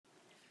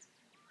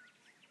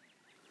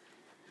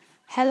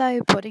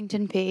Hello,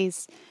 Poddington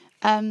Peas.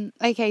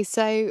 Okay,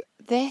 so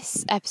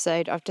this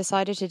episode I've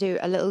decided to do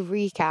a little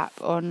recap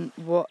on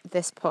what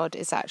this pod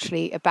is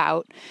actually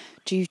about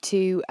due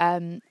to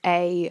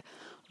a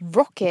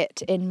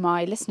rocket in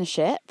my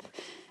listenership,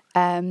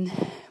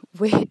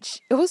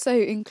 which also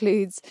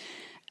includes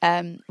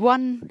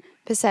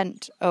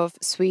 1% of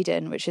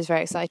Sweden, which is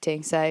very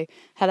exciting. So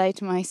hello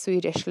to my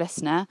Swedish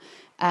listener.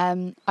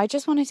 I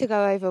just wanted to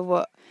go over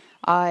what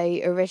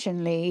I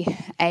originally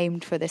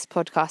aimed for this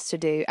podcast to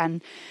do,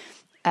 and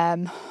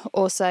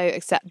also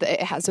accept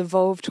that it has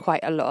evolved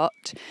quite a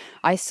lot.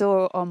 I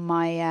saw on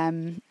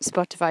my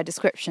Spotify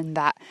description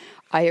that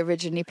I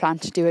originally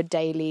planned to do a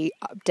daily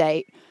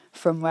update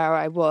from where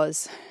I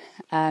was,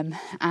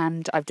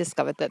 and I've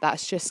discovered that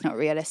that's just not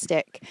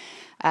realistic,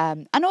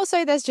 and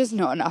also there's just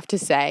not enough to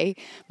say.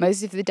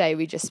 Most of the day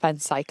we just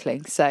spend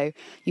cycling, so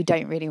you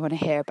don't really want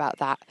to hear about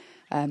that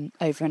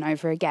over and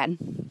over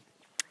again.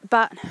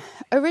 But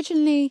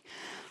originally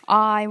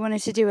I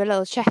wanted to do a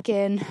little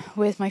check-in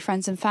with my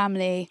friends and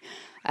family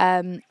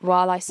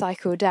while I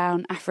cycled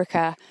down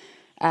Africa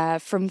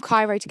from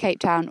Cairo to Cape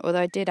Town,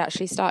 although I did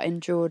actually start in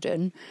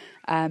Jordan.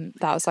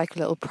 That was like a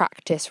little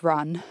practice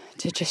run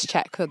to just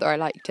check whether I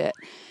liked it.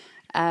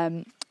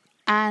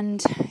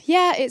 And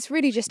yeah, it's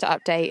really just to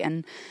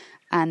update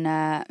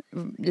and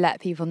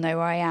let people know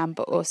where I am,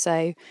 but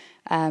also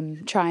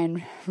try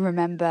and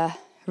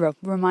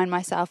remind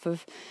myself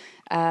of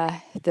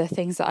the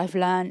things that I've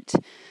learnt.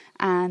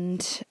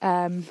 And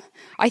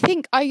I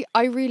think I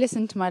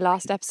re-listened to my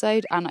last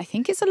episode, and I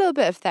think it's a little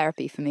bit of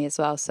therapy for me as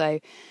well. So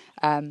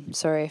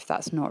sorry if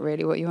that's not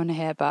really what you want to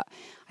hear, but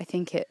I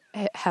think it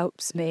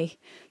helps me.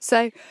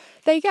 So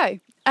there you go.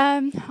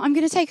 I'm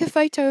going to take a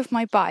photo of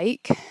my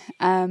bike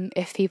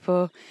if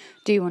people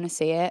do want to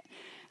see it,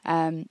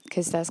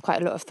 because there's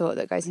quite a lot of thought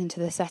that goes into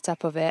the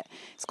setup of it.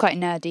 It's quite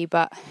nerdy,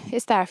 but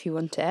it's there if you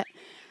want it.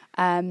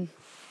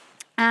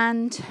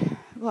 And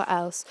what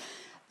else?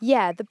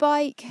 Yeah, the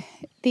bike,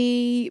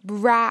 the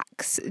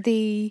racks,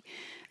 the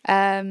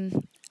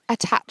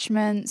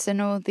attachments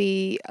and all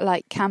the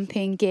like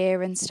camping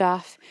gear and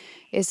stuff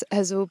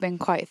has all been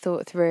quite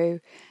thought through.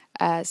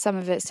 Some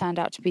of it's turned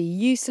out to be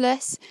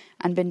useless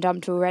and been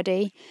dumped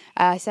already.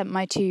 I sent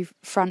my 2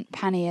 front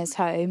panniers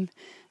home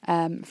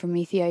from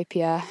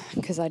Ethiopia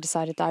because I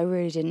decided that I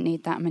really didn't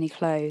need that many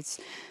clothes.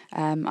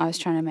 I was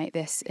trying to make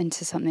this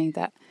into something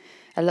that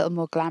a little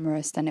more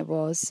glamorous than it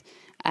was.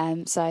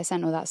 So I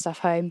sent all that stuff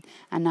home,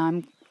 and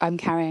now I'm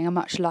carrying a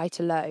much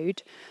lighter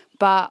load.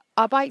 But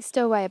our bikes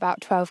still weigh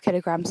about 12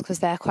 kilograms because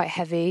they're quite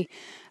heavy.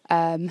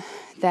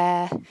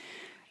 They're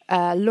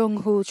long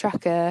haul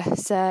trucker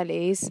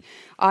Surleys.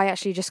 I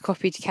actually just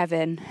copied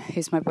Kevin,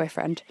 who's my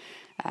boyfriend.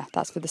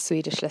 That's for the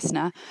Swedish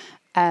listener.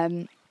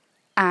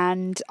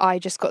 And I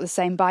just got the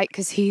same bike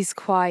because he's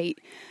quite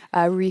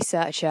a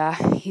researcher.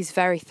 He's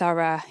very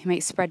thorough. He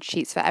makes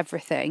spreadsheets for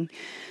everything.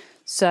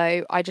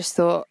 So I just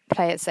thought,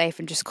 play it safe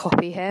and just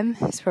copy him.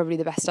 It's probably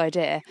the best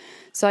idea.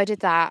 So I did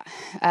that.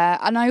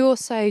 And I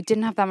also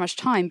didn't have that much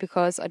time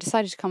because I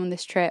decided to come on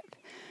this trip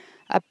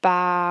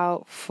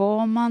about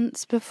 4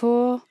 months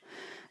before,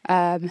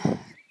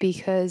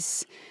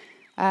 because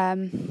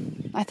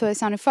I thought it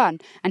sounded fun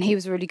and he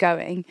was really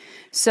going.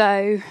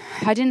 So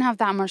I didn't have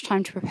that much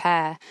time to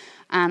prepare,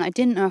 and I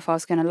didn't know if I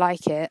was going to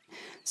like it.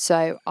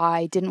 So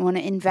I didn't want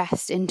to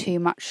invest in too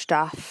much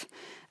stuff.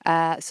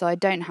 So I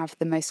don't have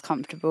the most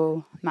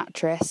comfortable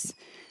mattress.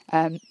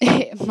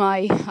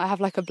 I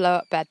have like a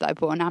blow-up bed that I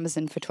bought on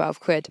Amazon for 12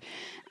 quid,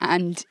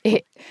 and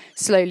it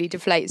slowly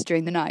deflates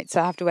during the night.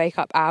 So I have to wake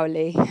up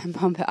hourly and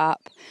pump it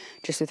up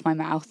just with my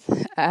mouth.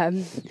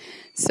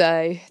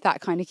 So that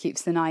kind of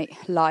keeps the night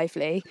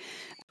lively.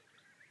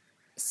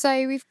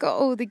 So we've got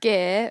all the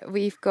gear.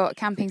 We've got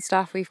camping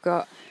stuff. We've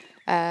got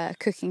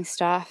cooking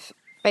stuff,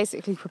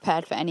 basically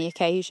prepared for any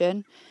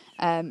occasion.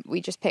 We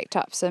just picked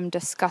up some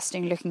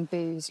disgusting looking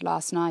booze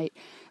last night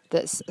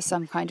that's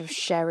some kind of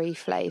sherry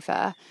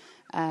flavour.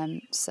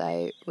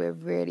 So we're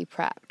really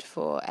prepped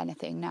for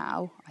anything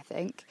now, I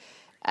think.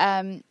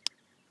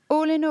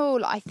 All in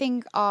all, I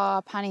think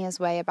our panniers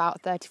weigh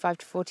about 35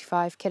 to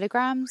 45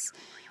 kilograms.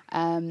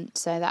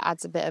 So that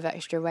adds a bit of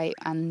extra weight,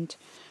 and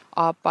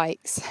our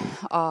bikes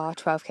are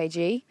 12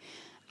 kg.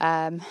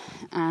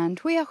 And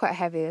we are quite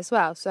heavy as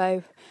well.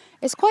 So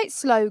it's quite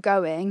slow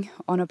going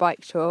on a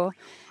bike tour.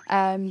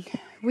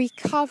 We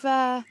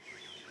cover,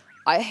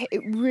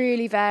 it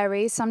really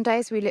varies. Some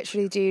days we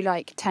literally do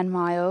like 10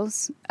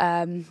 miles,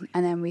 and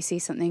then we see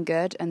something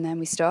good and then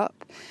we stop.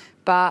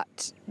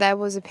 But there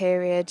was a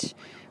period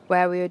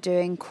where we were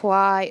doing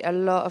quite a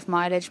lot of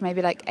mileage,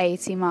 maybe like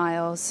 80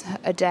 miles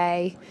a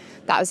day.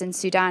 That was in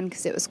Sudan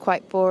because it was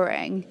quite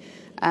boring.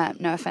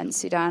 No offence,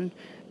 Sudan,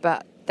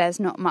 but there's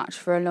not much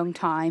for a long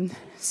time.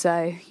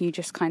 So you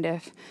just kind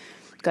of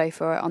go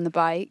for it on the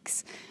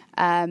bikes.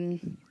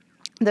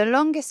 The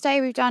longest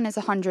day we've done is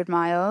 100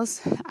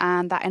 miles,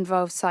 and that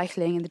involves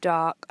cycling in the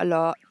dark a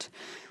lot.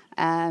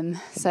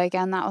 So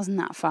again, that wasn't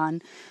that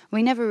fun.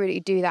 We never really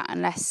do that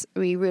unless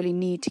we really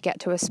need to get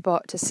to a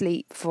spot to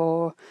sleep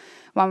for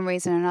one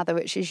reason or another,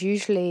 which is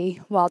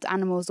usually wild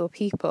animals or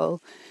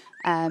people,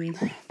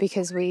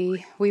 because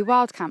we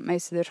wild camp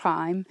most of the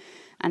time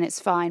and it's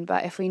fine,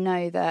 but if we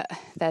know that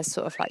there's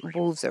sort of like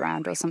wolves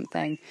around or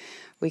something,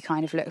 we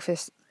kind of look for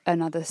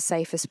another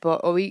safer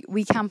spot, or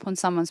we camp on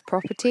someone's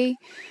property,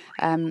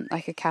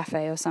 like a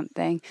cafe or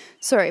something.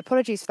 Sorry,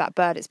 apologies for that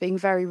bird, it's being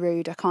very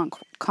rude. I can't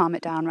calm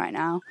it down right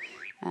now.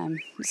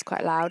 It's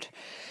quite loud.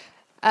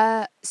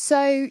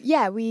 So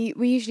yeah, we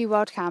usually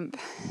wild camp,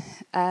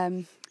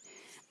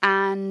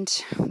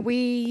 and we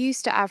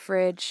used to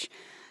average,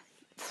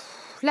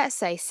 let's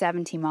say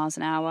 70 miles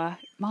an hour.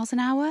 Miles an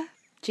hour?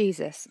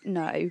 Jesus,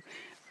 no.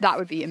 That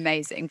would be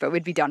amazing, but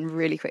we'd be done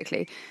really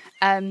quickly.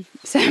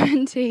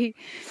 70,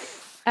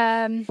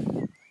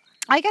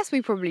 I guess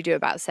we probably do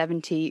about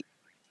 70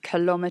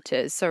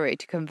 kilometres. Sorry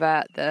to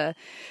convert the,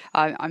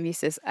 I'm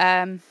useless.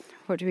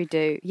 What do we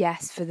do?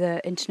 Yes, for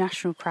the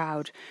international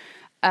crowd.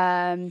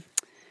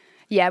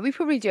 Yeah, we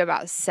probably do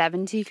about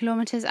 70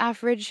 kilometres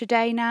average a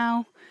day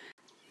now.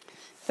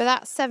 But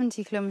that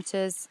 70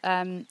 kilometres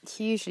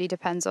usually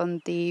depends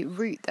on the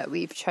route that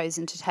we've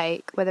chosen to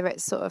take, whether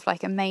it's sort of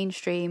like a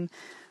mainstream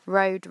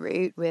road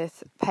route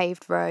with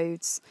paved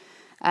roads,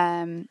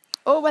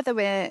 or whether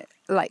we're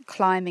like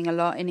climbing a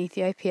lot. In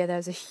Ethiopia,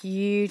 there's a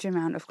huge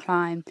amount of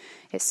climb.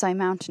 It's so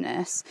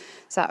mountainous,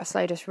 so that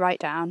slowed us right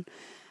down.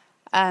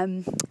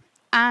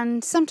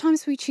 And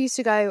sometimes we choose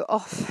to go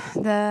off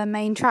the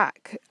main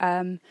track,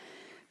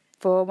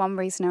 for one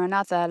reason or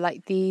another.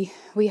 Like we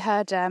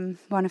heard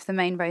one of the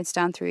main roads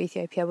down through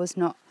Ethiopia was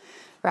not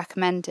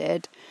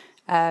recommended,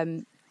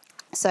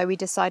 so we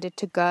decided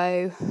to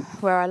go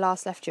where I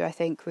last left you. I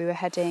think we were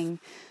heading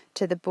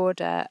to the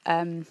border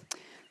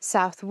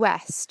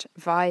southwest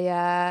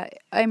via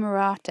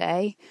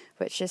Omarate,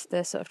 which is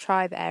the sort of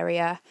tribe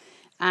area,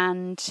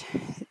 and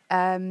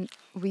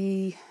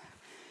we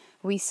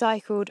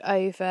cycled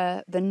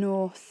over the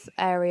north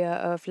area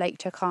of Lake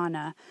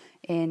Turkana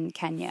in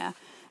Kenya,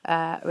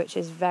 which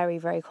is very,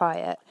 very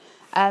quiet.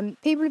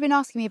 People have been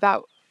asking me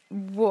about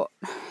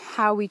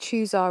how we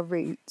choose our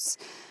routes.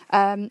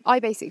 I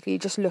basically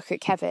just look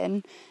at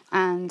Kevin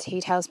and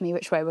he tells me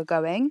which way we're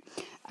going.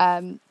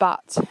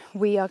 But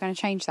we are going to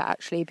change that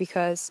actually,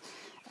 because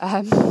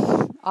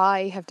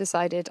I have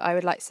decided I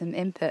would like some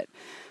input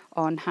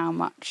on how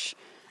much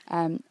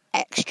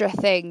extra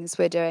things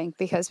we're doing,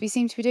 because we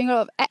seem to be doing a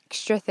lot of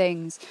extra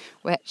things,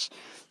 which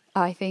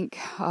I think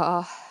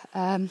are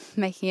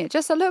making it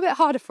just a little bit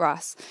harder for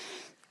us,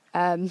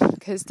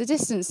 because the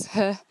distance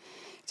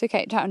to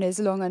Cape Town is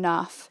long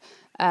enough.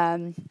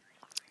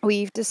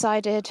 We've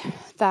decided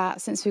that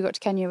since we got to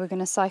Kenya, we're going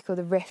to cycle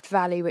the Rift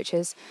Valley, which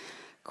is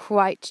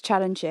quite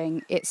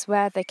challenging. It's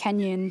where the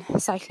Kenyan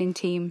cycling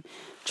team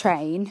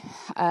train,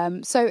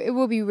 so it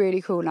will be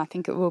really cool, and I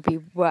think it will be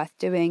worth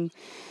doing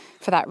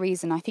for that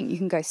reason. I think you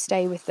can go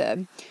stay with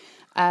them,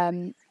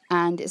 and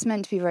it's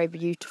meant to be very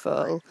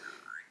beautiful,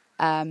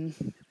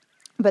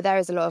 but there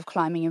is a lot of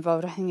climbing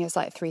involved. I think it's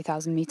like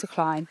 3,000 metre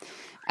climb,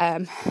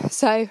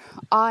 so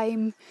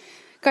I'm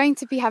going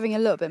to be having a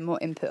little bit more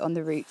input on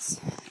the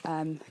routes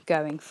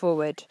going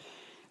forward.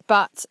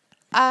 But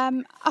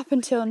up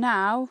until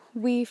now,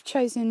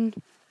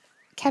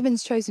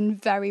 Kevin's chosen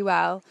very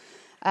well.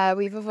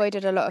 We've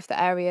avoided a lot of the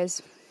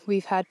areas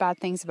we've heard bad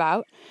things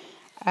about.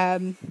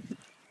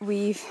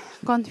 We've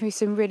gone through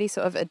some really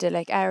sort of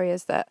idyllic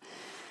areas that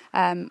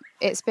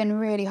it's been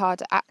really hard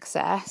to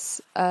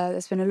access.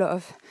 There's been a lot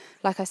of,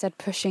 like I said,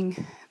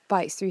 pushing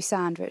bikes through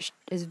sand, which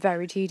is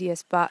very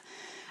tedious, but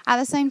at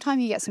the same time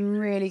you get some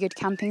really good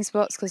camping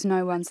spots because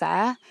no one's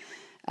there,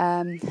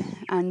 and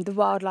the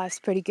wildlife's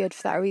pretty good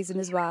for that reason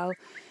as well.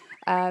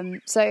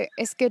 So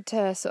it's good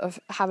to sort of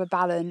have a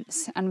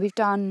balance, and we've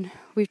done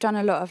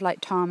a lot of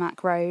like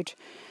tarmac road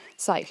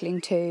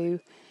cycling too,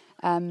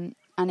 and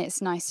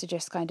it's nice to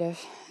just kind of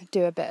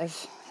do a bit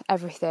of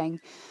everything.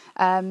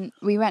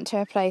 We went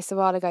to a place a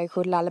while ago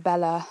called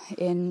Lalibela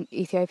in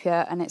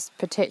Ethiopia, and it's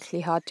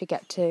particularly hard to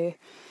get to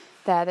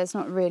there. There's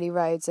not really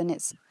roads, and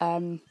it's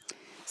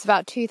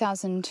about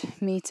 2,000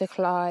 metre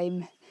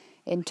climb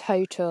in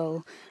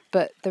total,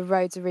 but the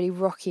roads are really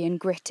rocky and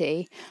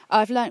gritty.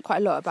 I've learnt quite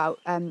a lot about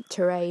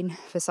terrain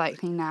for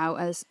cycling now.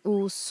 There's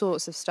all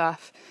sorts of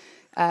stuff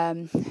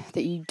that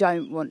you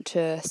don't want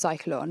to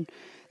cycle on,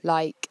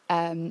 like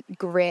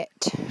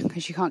grit,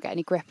 because you can't get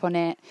any grip on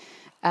it.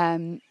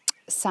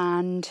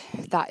 Sand,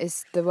 that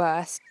is the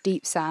worst.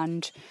 Deep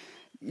sand,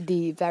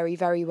 the very,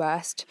 very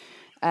worst.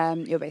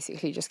 You're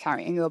basically just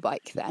carrying your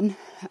bike then.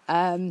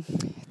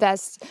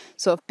 There's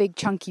sort of big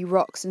chunky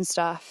rocks and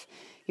stuff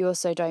you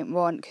also don't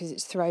want, because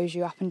it throws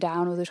you up and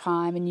down all the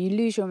time and you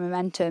lose your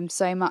momentum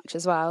so much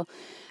as well.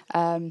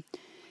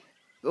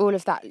 All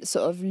of that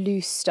sort of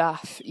loose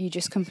stuff, you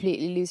just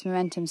completely lose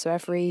momentum, so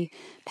every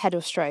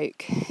pedal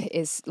stroke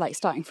is like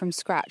starting from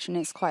scratch, and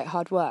it's quite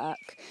hard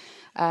work.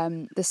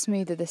 The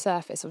smoother the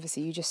surface,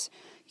 obviously you just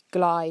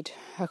glide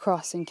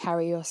across and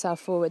carry yourself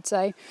forward.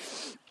 So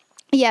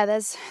yeah,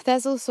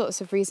 there's all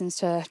sorts of reasons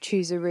to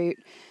choose a route.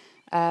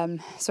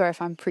 Sorry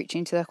if I'm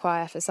preaching to the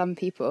choir for some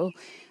people,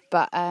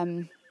 but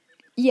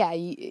yeah,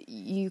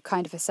 you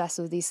kind of assess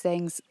all these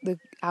things, the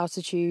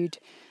altitude,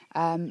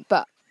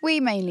 but we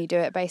mainly do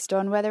it based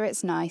on whether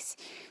it's nice.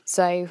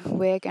 So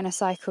we're going to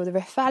cycle the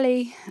Rift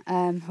Valley.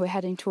 We're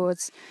heading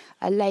towards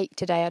a lake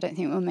today. I don't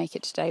think we'll make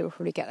it today. We'll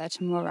probably get there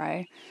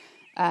tomorrow.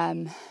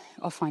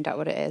 I'll find out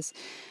what it is.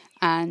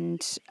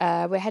 And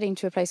we're heading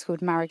to a place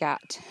called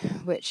Marigat,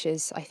 which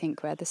is, I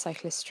think, where the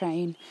cyclists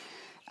train.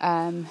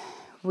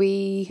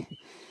 We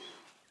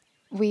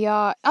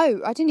are...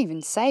 Oh, I didn't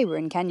even say we're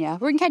in Kenya.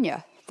 We're in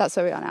Kenya. That's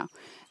where we are now.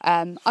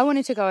 I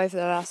wanted to go over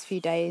the last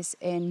few days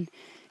in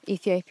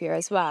Ethiopia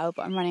as well,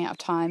 but I'm running out of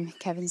time.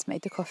 Kevin's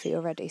made the coffee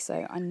already,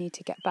 so I need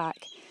to get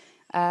back.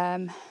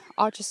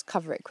 I'll just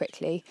cover it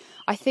quickly.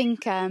 I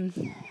think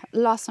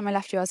last time I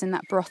left you, I was in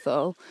that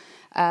brothel.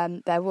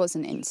 There was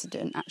an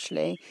incident,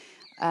 actually.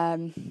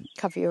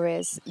 Cover your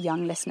ears,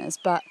 young listeners.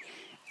 But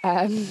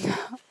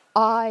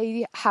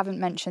I haven't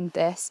mentioned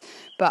this,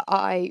 but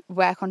I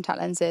wear contact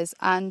lenses,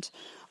 and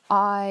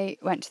I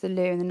went to the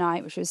loo in the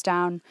night, which was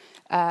down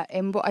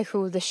in what I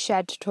call the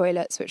shed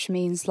toilets, which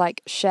means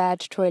like shared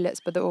toilets,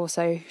 but they're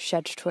also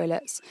shed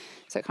toilets.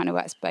 So it kind of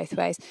works both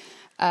ways.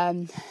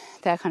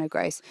 They're kind of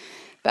gross.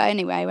 But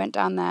anyway, I went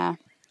down there,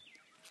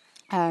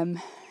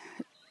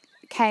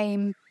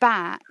 came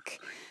back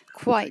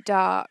quite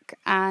dark,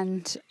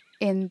 and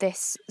in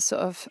this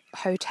sort of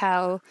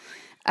hotel,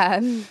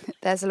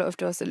 there's a lot of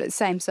doors that look the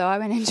same. So I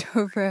went into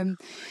a room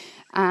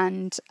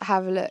and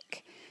have a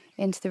look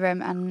into the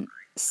room and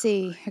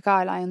see a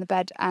guy lying on the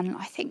bed, and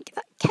I think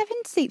that Kevin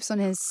sleeps on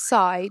his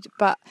side,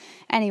 but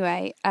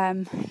anyway,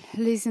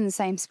 he's in the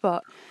same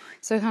spot.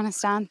 So I kind of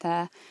stand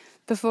there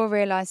before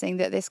realising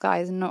that this guy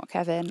is not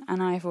Kevin,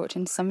 and I've walked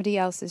into somebody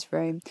else's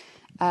room,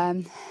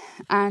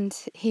 and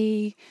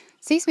he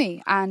sees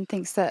me and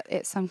thinks that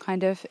it's some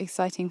kind of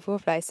exciting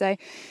foreplay. So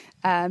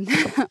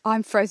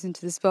I'm frozen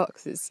to the spot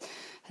because it's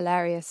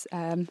hilarious.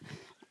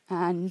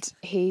 And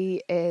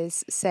he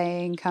is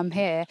saying, "Come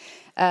here,"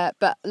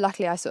 but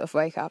luckily I sort of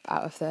woke up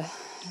out of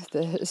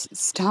the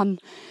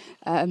stunned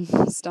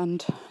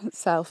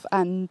self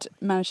and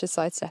managed to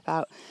sidestep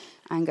out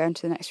and go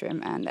into the next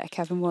room. And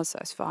Kevin was, so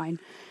it was fine.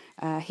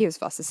 He was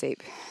fast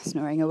asleep,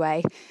 snoring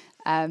away.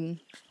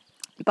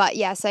 But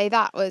yeah, so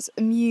that was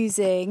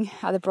amusing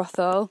at the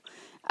brothel.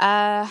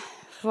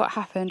 What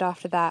happened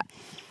after that?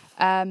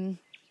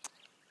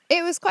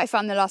 It was quite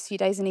fun the last few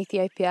days in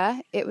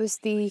Ethiopia. It was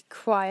the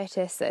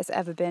quietest that it's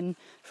ever been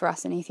for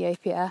us in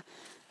Ethiopia.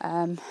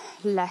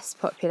 Less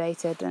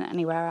populated than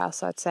anywhere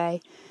else, I'd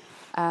say.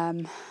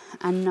 And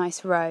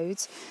nice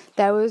roads.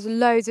 There was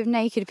loads of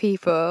naked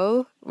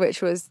people,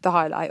 which was the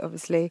highlight,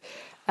 obviously.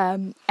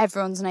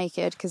 Everyone's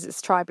naked because it's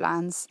tribe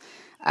lands.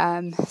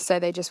 So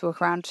they just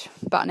walk around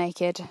butt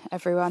naked,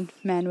 everyone,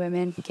 men,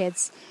 women,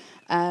 kids,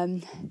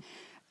 and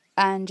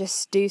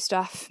just do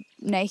stuff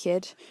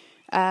naked.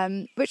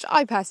 Which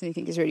I personally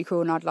think is really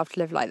cool, and I'd love to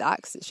live like that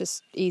because it's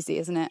just easy,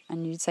 isn't it?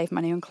 And you'd save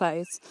money on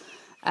clothes.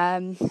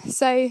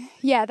 So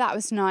yeah, that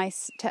was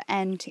nice to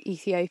end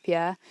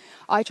Ethiopia.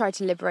 I tried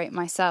to liberate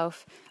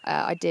myself.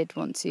 I did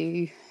want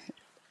to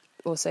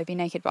also be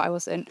naked, but I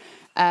wasn't.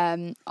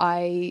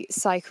 I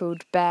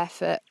cycled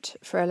barefoot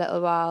for a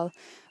little while,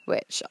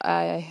 which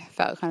I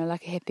felt kind of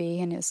like a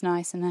hippie, and it was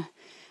nice, and I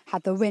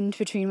had the wind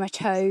between my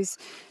toes.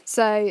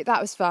 So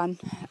that was fun.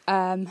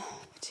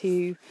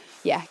 To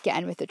get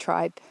in with the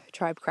tribe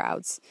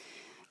crowds.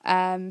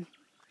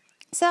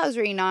 So that was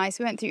really nice.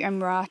 We went through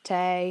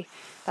Emirate.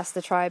 That's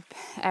the tribe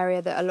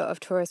area that a lot of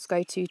tourists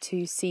go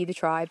to see the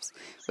tribes,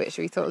 which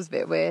we thought was a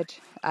bit weird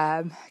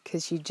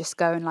because you just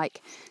go and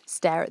like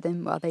stare at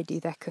them while they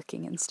do their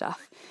cooking and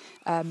stuff.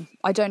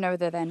 I don't know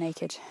whether they're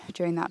naked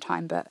during that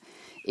time, but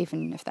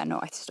even if they're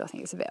not, I still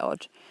think it's a bit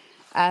odd.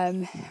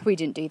 We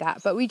didn't do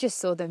that, but we just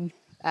saw them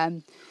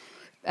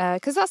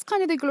because that's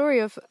kind of the glory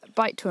of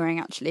bike touring,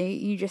 actually.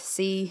 You just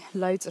see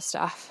loads of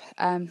stuff.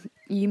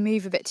 You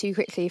move a bit too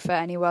quickly for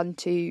anyone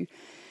to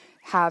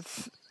have,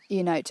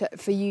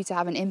 for you to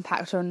have an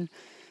impact on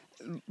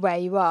where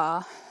you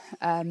are.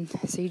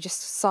 So you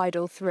just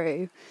sidle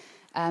through.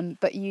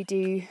 But you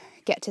do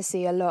get to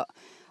see a lot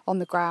on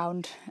the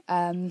ground,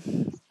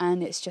 and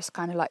it's just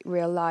kind of like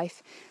real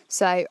life.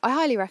 So I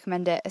highly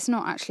recommend it. It's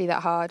not actually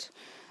that hard.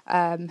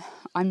 I'm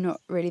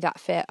not really that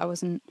fit. I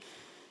wasn't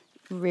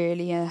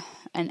really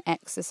an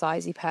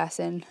exercisey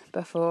person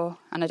before,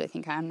 and I don't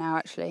think I am now,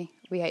 actually.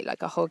 We ate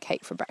like a whole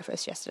cake for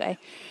breakfast yesterday.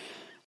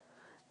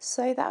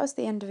 So that was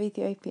the end of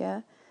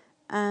Ethiopia,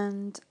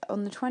 and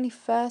on the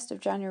 21st of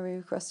January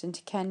we crossed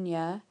into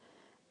Kenya,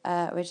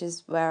 which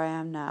is where I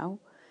am now.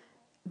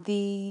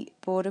 The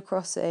border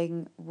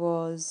crossing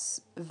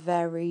was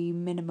very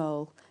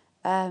minimal.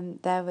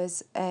 There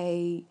was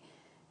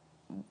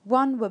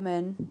one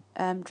woman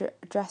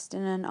dressed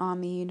in an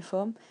army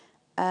uniform,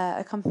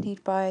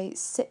 accompanied by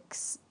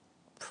 6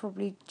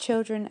 probably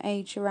children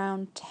aged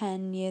around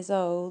 10 years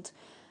old,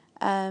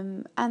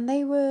 and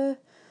they were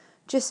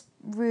just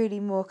really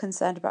more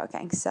concerned about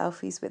getting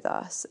selfies with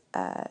us.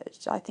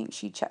 I think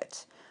she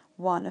checked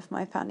one of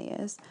my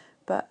panniers,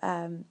 but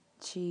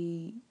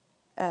the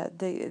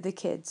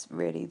kids,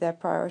 really, their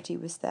priority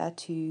was there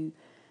to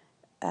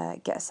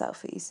get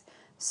selfies.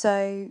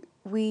 So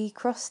we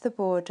crossed the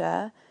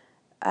border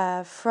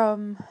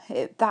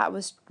that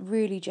was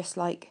really just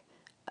like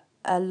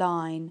a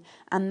line,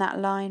 and that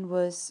line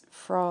was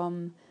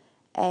from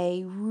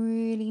a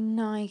really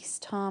nice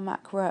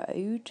tarmac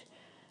road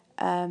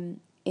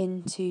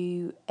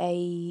into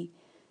a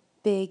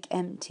big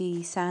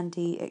empty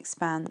sandy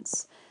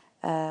expanse,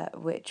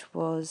 which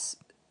was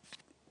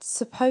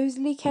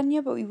supposedly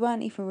Kenya, but we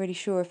weren't even really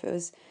sure if it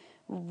was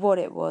what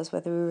it was,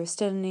 whether we were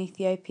still in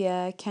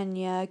Ethiopia,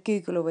 Kenya.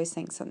 Google always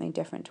thinks something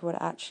different to what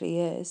it actually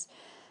is.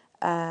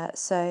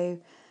 So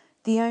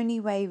the only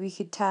way we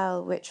could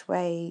tell which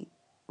way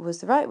was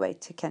the right way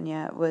to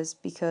Kenya was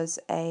because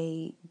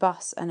a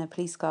bus and a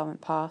police car went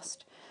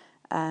past,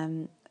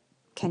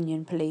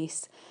 Kenyan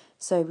police.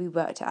 So we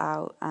worked it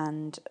out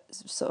and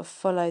sort of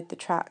followed the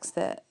tracks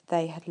that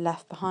they had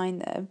left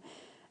behind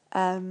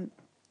them.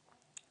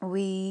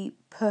 We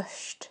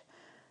pushed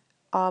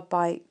our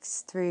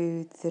bikes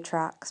through the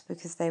tracks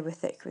because they were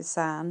thick with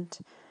sand,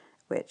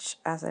 which,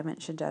 as I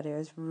mentioned earlier,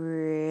 is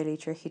really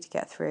tricky to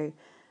get through.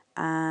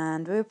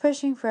 And we were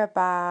pushing for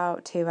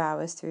about 2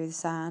 hours through the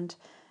sand.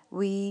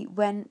 We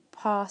went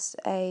past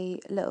a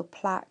little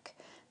plaque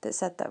that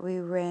said that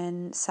we were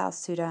in South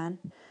Sudan.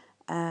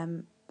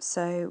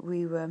 So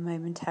we were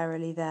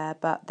momentarily there,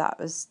 but that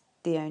was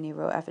the only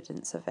real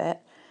evidence of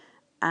it.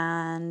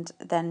 And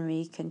then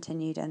we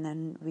continued, and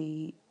then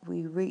we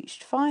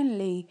reached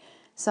finally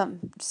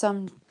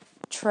some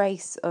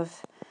trace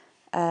of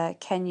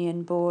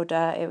Kenyan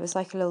border. It was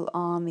like a little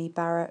army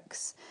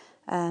barracks.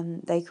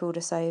 They called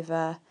us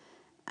over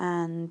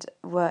and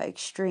were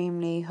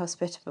extremely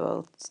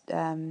hospitable.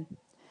 The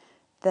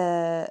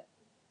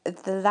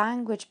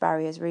language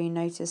barrier is really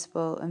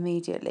noticeable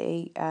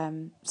immediately.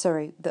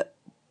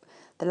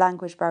 The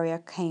language barrier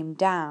came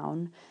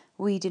down.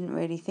 We didn't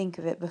really think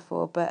of it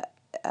before, but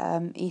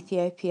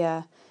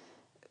Ethiopia,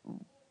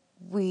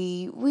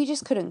 we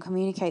just couldn't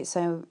communicate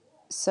so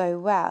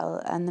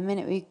well. And the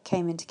minute we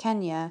came into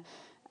Kenya,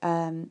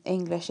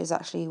 English is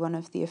actually one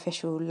of the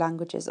official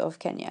languages of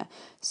Kenya.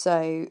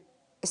 So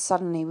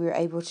suddenly we were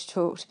able to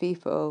talk to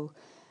people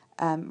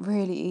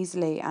really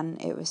easily,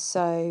 and it was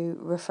so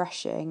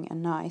refreshing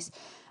and nice.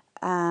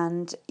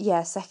 And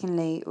yeah,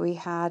 secondly, we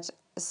had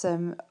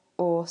some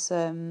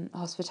awesome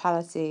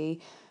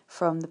hospitality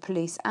from the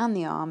police and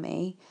the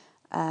army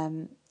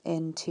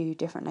in 2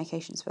 different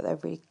locations, but they're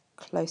really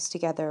close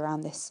together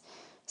around this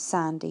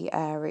sandy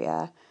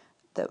area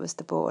that was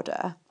the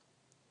border.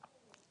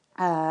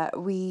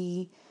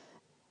 We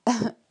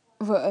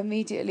were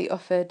immediately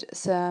offered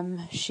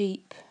some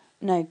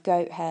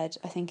goat head.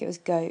 I think it was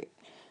goat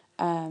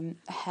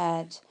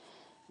head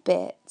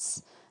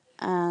bits,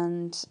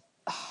 and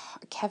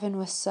Kevin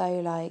was so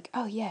like,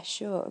 oh yeah,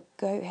 sure,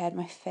 goat head,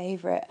 my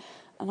favourite.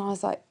 And I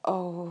was like,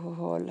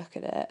 oh, look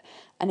at it.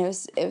 And it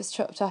was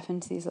chopped up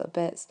into these little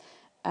bits.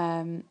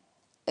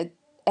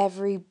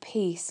 Every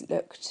piece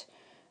looked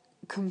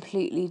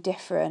completely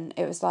different.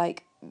 It was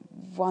like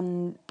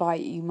one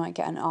bite you might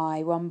get an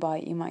eye, one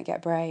bite you might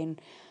get brain,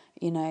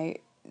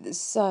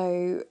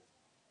 so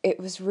it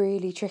was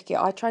really tricky.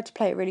 I tried to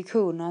play it really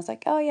cool, and I was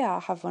like, oh yeah,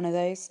 I'll have one of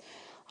those.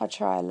 I'll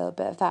try a little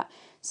bit of that.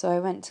 So I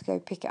went to go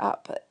pick it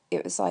up, but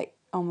it was like,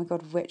 oh my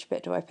God, which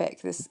bit do I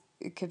pick?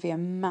 It could be a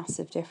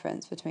massive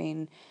difference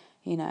between,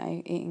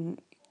 eating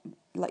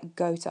like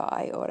goat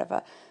eye or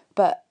whatever.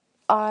 But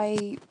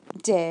I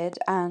did,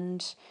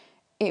 and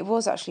it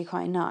was actually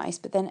quite nice,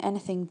 but then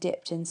anything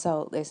dipped in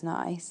salt is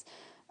nice.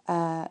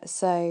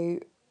 So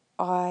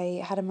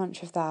I had a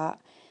munch of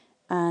that,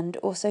 and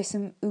also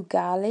some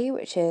ugali,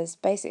 which is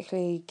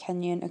basically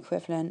Kenyan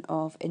equivalent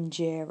of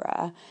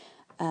injera.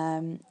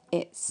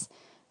 It's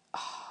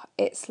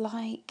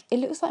like, it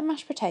looks like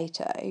mashed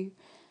potato,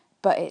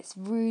 but it's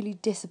really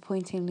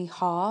disappointingly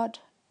hard.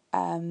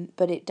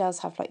 But it does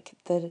have like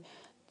the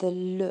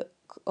look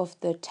of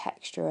the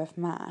texture of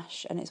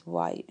mash, and it's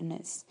white and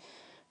it's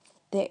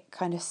thick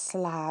kind of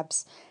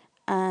slabs.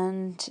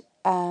 And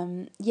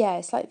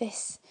it's like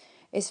this.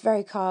 It's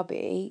very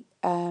carby.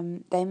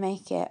 They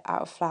make it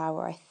out of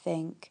flour, I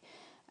think,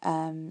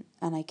 and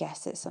I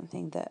guess it's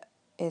something that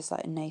is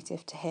like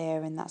native to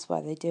here, and that's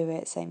why they do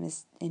it. Same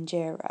as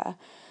injera,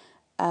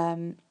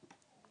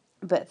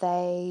 but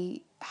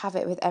they have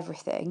it with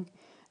everything,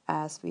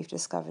 as we've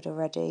discovered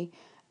already.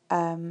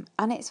 And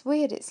it's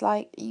weird. It's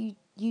like you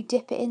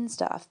dip it in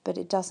stuff, but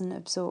it doesn't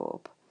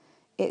absorb.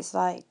 It's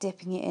like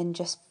dipping it in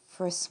just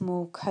for a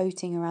small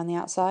coating around the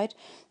outside.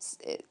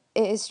 It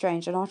is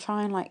strange, and I'll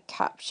try and like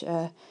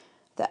capture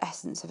the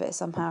essence of it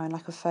somehow in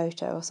like a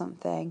photo or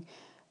something.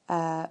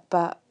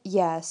 But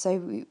yeah,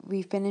 so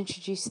we've been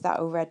introduced to that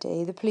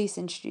already. The police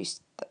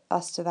introduced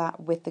us to that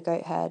with the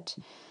goat head,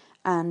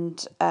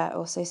 and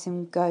also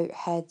some goat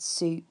head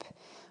soup,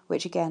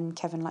 which again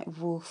Kevin like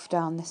wolfed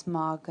down this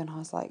mug, and I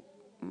was like,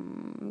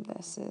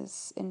 this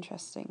is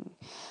interesting.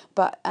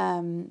 But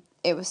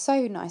it was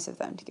so nice of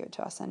them to give it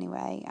to us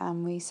anyway,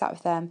 and we sat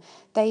with them.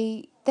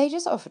 They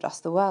just offered us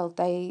the world.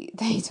 They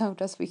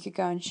told us we could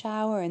go and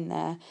shower in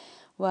their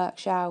work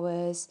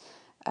showers.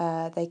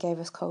 They gave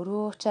us cold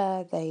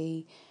water.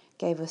 They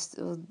gave us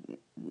all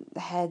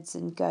heads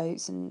and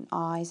goats and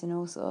eyes and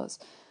all sorts.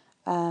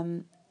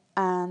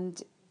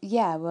 And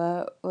yeah,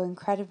 were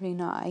incredibly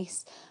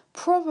nice,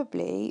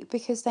 probably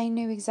because they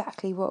knew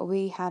exactly what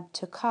we had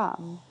to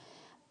come,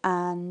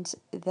 and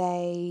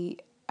they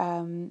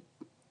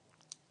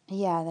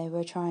they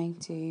were trying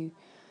to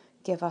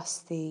give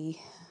us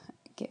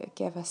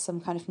give us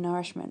some kind of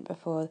nourishment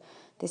before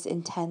this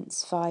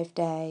intense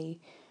 5-day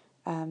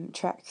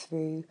trek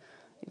through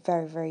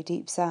very, very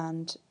deep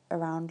sand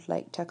around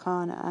Lake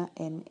Turkana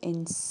in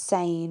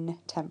insane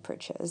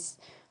temperatures,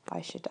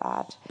 I should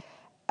add.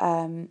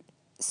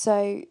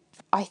 So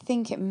I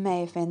think it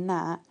may have been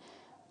that,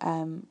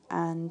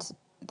 and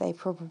they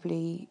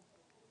probably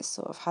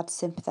sort of had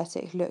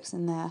sympathetic looks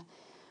in their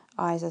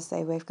eyes as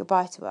they waved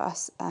goodbye to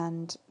us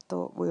and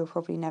thought we were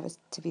probably never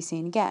to be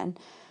seen again,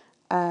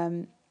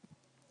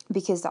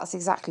 because that's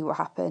exactly what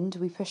happened.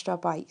 We pushed our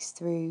bikes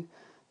through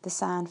the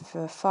sand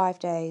for 5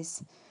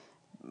 days,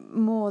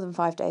 more than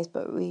 5 days,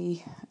 but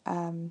we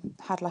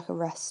had like a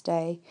rest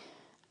day,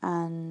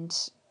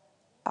 and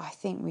I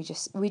think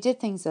we did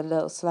things a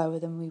little slower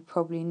than we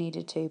probably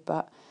needed to,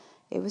 but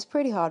it was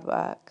pretty hard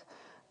work.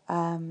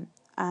 And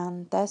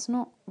there's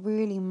not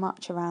really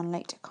much around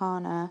Lake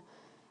Turkana,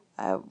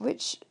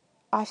 which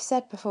I've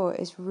said before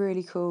is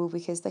really cool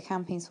because the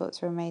camping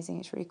spots are amazing.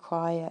 It's really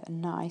quiet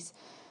and nice,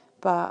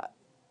 but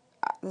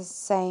at the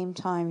same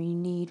time you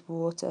need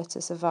water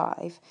to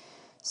survive.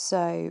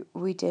 So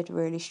we did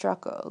really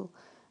struggle.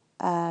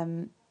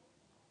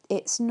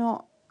 It's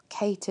not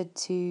catered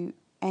to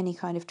any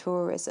kind of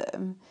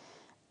tourism,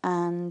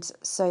 and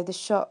so the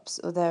shops,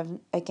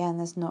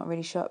 there's not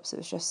really shops, it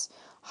was just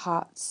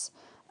huts,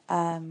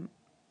 and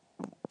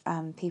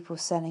people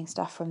selling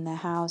stuff from their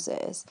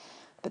houses,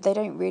 but they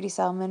don't really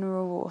sell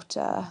mineral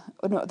water,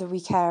 or not that we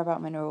care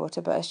about mineral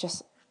water, but it's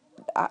just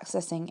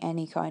accessing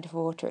any kind of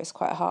water is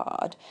quite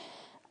hard,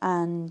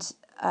 and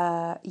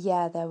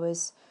there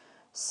was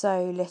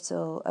so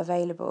little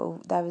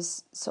available. There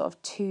was sort of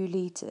 2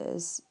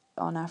 litres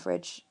on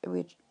average.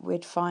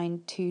 We'd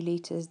find 2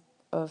 litres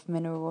of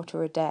mineral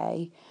water a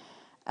day,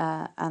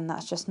 and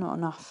that's just not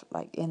enough.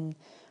 Like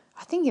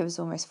I think it was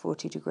almost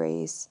 40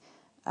 degrees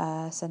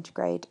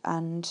centigrade,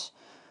 and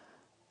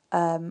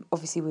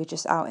obviously we were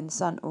just out in the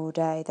sun all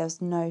day. There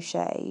was no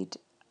shade,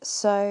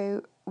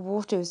 so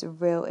water was a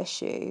real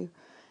issue.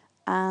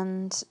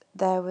 And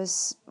there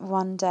was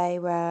one day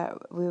where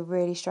we were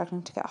really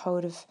struggling to get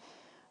hold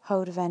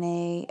of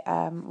any.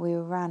 We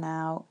ran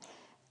out,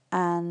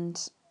 and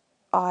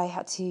I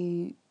had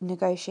to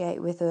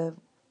negotiate with a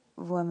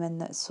woman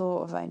that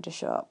sort of owned a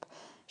shop.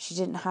 She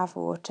didn't have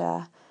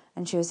water,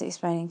 and she was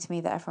explaining to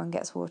me that everyone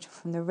gets water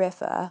from the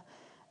river,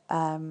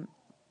 and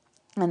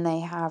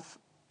they have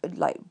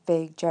like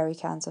big jerry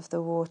cans of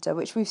the water,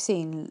 which we've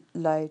seen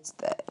loads.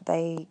 That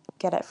they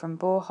get it from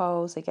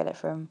boreholes, they get it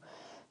from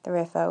the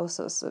river, all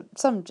sorts of.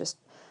 Some just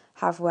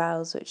have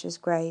wells, which is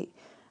great.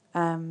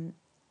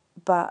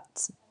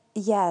 But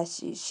yeah,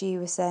 she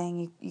was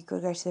saying you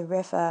could go to the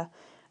river,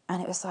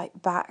 and it was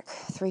like back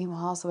 3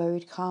 miles away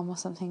we'd come or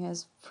something. It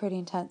was pretty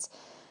intense.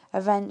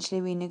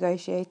 Eventually we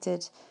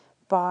negotiated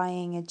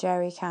buying a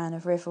jerry can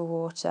of river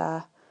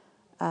water.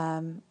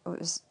 I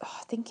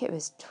think it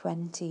was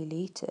 20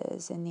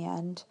 litres in the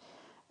end.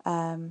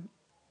 And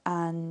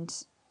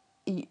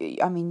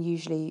I mean,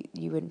 usually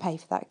you wouldn't pay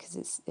for that because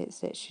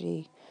it's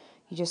literally,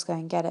 you just go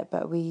and get it.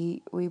 But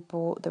we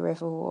bought the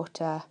river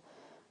water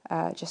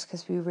just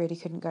because we really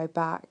couldn't go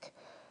back.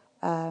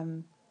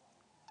 And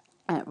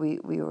we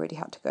already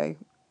had to go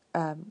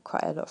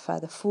quite a lot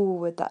further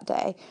forward that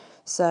day.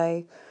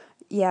 So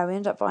yeah, we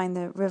ended up buying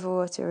the river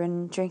water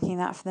and drinking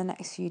that for the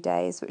next few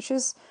days, which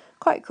was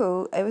quite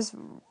cool. It was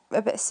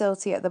a bit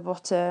silty at the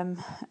bottom,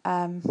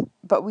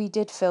 but we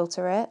did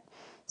filter it,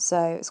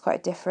 so it's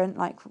quite different.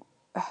 Like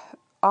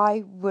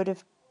I would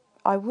have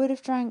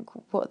drank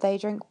what they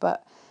drink,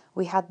 but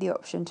we had the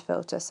option to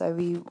filter, so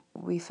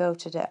we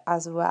filtered it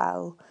as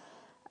well.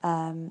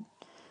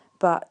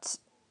 But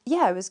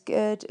yeah, it was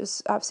good. It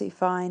was absolutely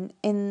fine.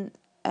 In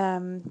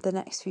the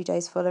next few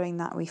days following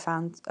that, we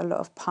found a lot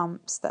of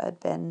pumps that had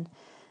been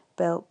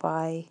built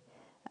by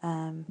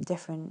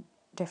different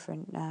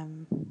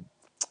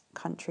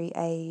country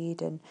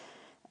aid, and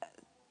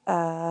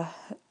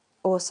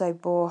also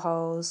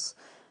boreholes,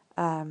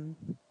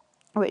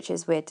 which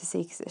is weird to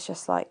see because it's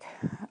just like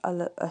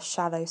a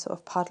shallow sort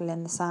of puddle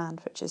in the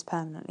sand, which is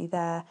permanently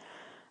there.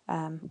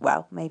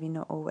 Well, maybe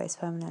not always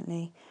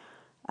permanently,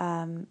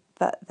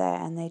 but there,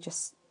 and they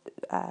just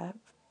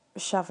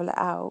shovel it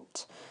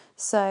out.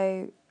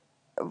 So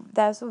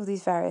there's all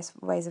these various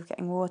ways of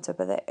getting water,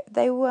 but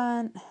they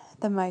weren't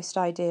the most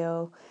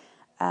ideal.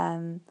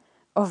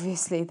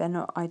 Obviously, they're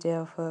not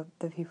ideal for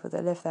the people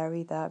that live there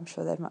either. I'm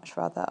sure they'd much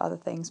rather other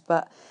things,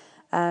 but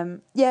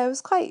it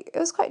was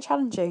quite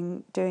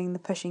challenging doing the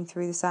pushing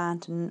through the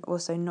sand and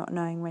also not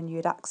knowing when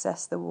you'd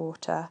access the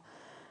water.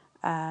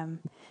 And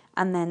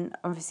then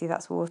obviously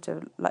that's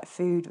water, like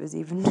food was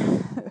even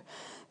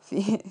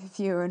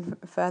fewer and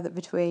further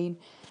between.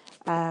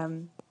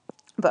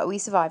 But we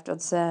survived on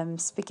some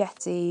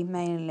spaghetti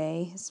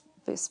mainly,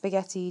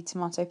 spaghetti,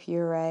 tomato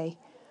puree,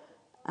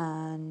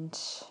 and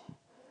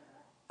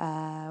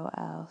what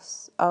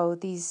else? Oh,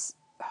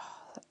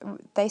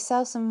 they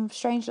sell some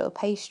strange little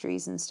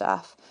pastries and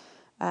stuff.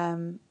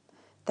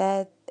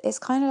 It's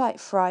kind of like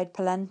fried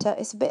polenta.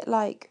 It's a bit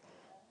like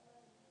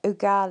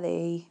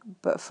ugali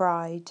but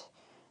fried,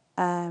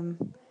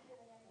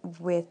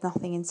 with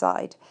nothing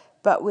inside.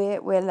 But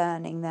we're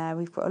learning there.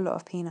 We've got a lot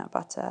of peanut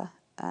butter,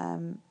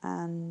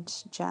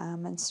 and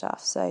jam and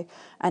stuff. So,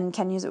 and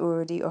Kenya's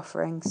already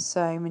offering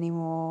so many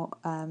more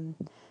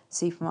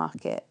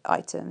supermarket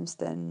items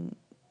than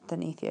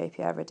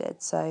Ethiopia ever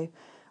did. So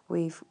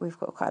we've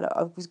got quite a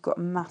lot. We've got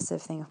a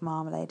massive thing of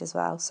marmalade as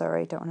well.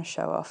 Sorry, don't want to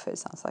show off. It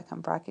sounds like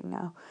I'm bragging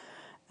now.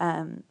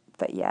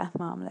 But yeah,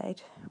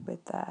 marmalade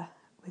with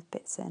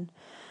bits in.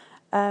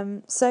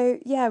 So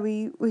yeah,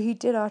 we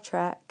did our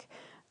trek.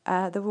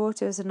 The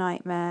water was a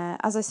nightmare.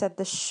 As I said,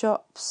 the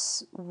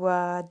shops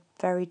were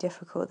very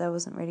difficult. There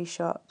wasn't really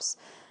shops.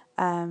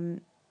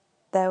 There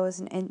was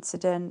an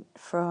incident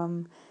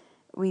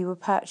we were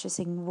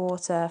purchasing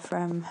water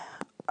from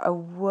a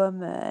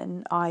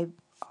woman. I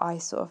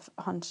sort of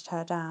hunted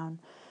her down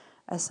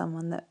as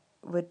someone that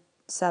would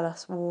sell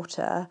us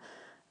water,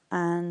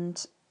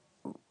 and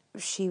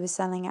she was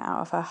selling it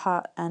out of her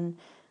hut, and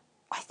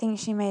I think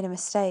she made a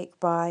mistake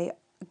by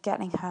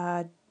getting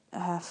her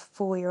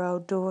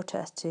 4-year-old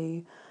daughter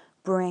to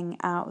bring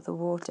out the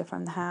water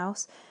from the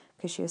house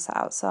because she was sat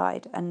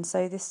outside. And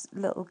so this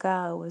little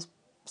girl was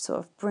sort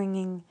of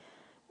bringing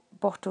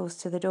bottles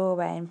to the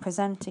doorway and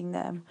presenting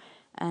them,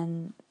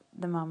 and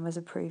the mum was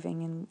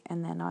approving,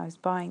 and then I was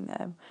buying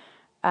them.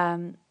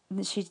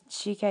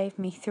 She gave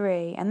me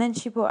 3, and then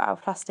she brought out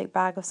a plastic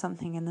bag of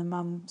something, and the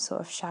mum sort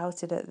of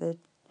shouted at the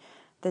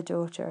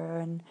daughter,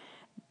 and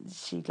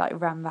she like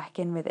ran back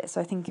in with it.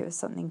 So I think it was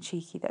something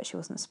cheeky that she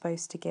wasn't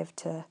supposed to give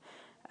to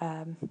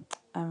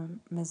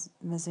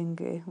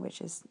Mzungu,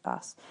 which is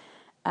us.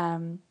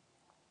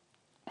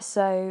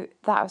 So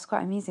that was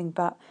quite amusing.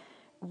 But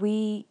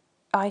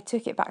I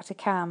took it back to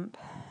camp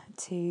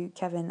to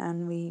Kevin,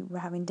 and we were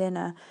having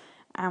dinner,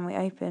 and we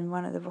opened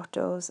one of the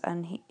bottles,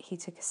 and he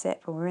took a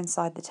sip, and we were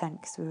inside the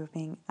tent because we were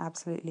being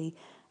absolutely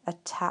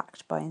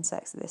attacked by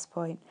insects at this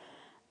point.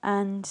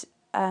 And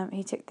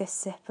he took this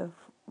sip of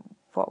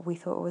what we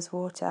thought was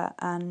water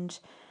and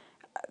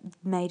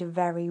made a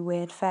very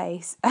weird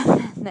face.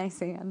 And next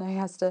thing I know, he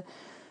has to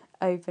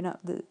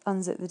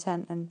unzip the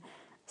tent and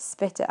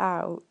spit it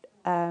out.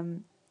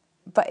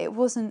 But it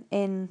wasn't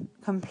in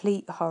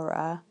complete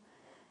horror,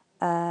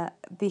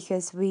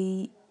 because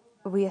we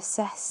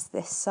assessed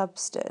this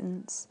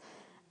substance,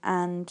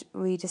 and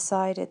we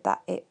decided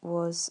that it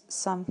was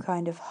some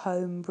kind of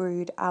home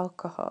brewed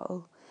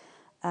alcohol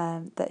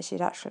that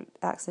she'd actually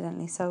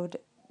accidentally sold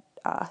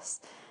us.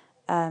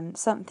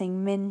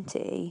 Something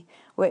minty,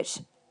 which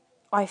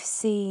I've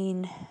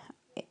seen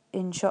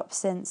in shops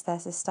since.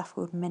 There's this stuff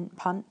called mint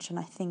punch, and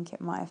I think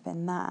it might have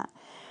been that.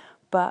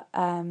 But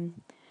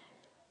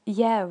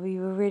yeah, we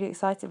were really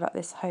excited about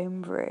this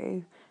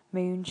homebrew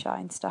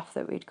moonshine stuff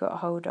that we'd got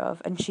hold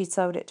of, and she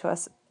sold it to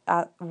us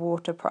at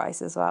water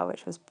price as well,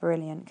 which was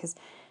brilliant because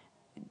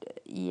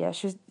yeah,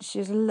 she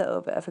was a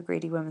little bit of a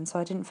greedy woman, so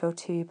I didn't feel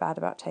too bad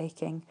about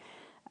taking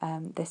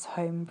this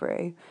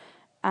homebrew.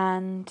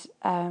 And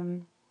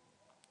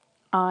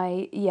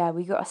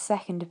we got a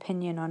second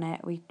opinion on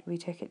it. We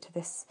took it to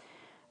this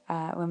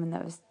woman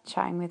that was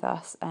chatting with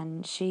us,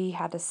 and she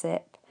had a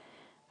sip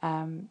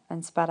and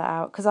spat it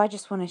out, because I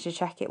just wanted to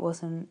check it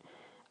wasn't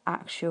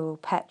actual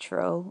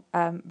petrol,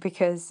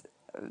 because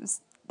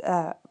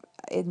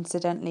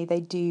incidentally they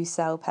do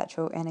sell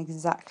petrol in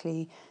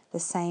exactly the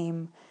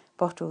same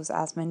bottles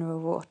as mineral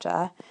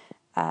water,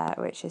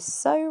 which is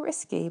so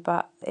risky,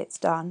 but it's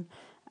done.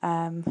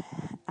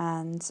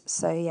 And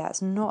so yeah,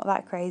 it's not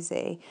that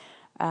crazy.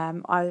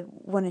 I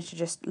wanted to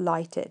just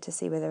light it to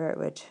see whether it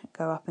would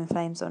go up in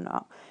flames or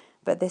not.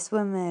 But this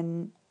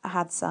woman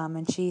had some,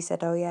 and she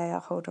said, "Oh yeah, I'll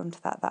hold on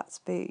to that. That's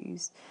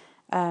booze."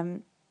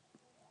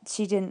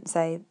 She didn't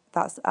say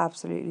that's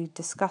absolutely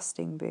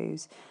disgusting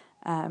booze,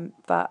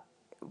 but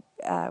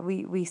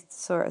we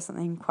saw it as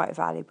something quite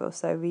valuable,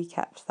 so we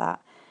kept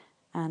that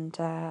and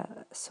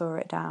saw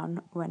it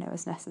down when it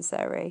was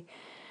necessary.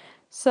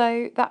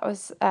 So that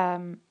was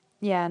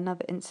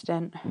another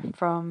incident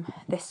from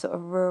this sort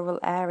of rural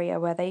area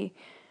where they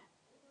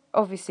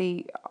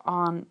obviously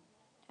aren't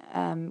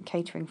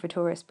catering for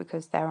tourists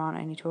because there aren't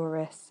any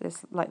tourists.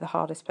 It's like the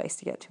hardest place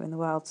to get to in the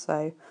world,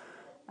 so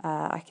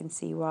I can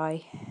see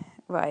why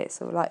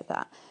it's all like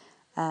that.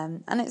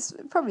 And it's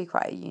probably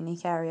quite a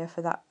unique area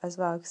for that as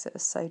well, because it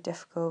was so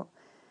difficult.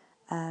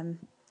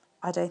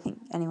 I don't think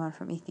anyone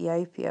from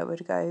Ethiopia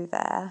would go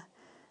there.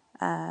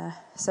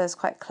 So it's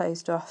quite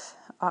closed off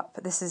up.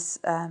 This is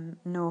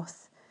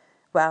north,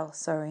 well,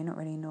 sorry, not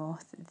really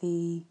north,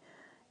 the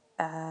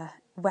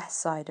west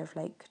side of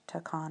Lake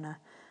Turkana,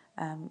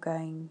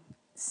 going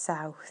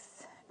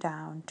south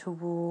down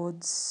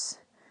towards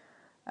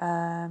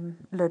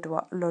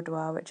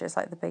Lodwar, which is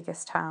like the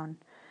biggest town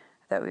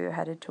that we were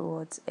headed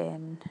towards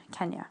in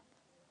Kenya.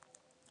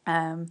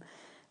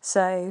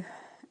 So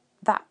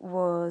that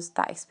was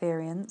that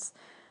experience.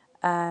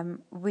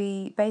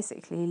 We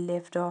basically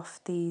lived off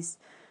these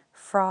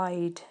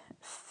fried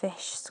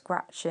fish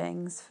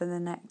scratchings for the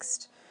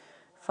next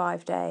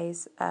 5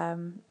 days.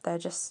 They're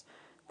just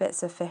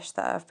bits of fish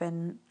that have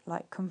been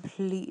like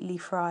completely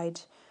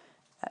fried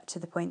to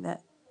the point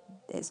that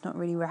it's not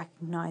really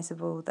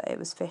recognisable that it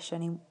was fish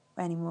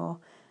anymore.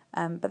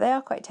 But they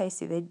are quite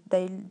tasty.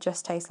 They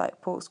just taste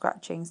like pork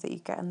scratchings that you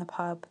get in the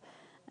pub,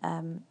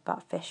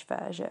 but fish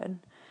version.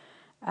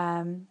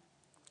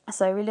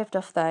 So we lived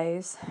off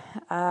those.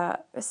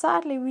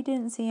 Sadly, we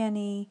didn't see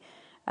any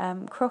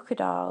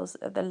crocodiles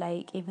at the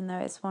lake, even though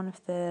it's one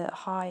of the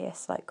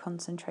highest like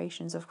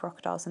concentrations of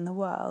crocodiles in the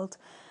world.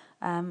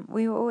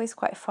 We were always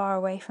quite far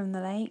away from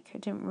the lake. I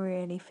didn't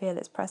really feel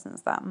its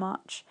presence that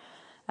much,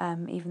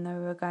 even though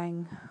we were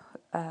going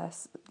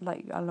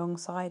like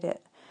alongside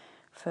it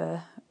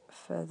for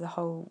the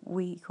whole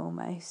week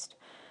almost.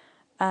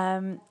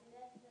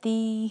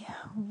 The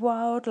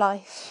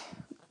wildlife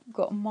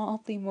got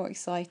mildly more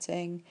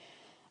exciting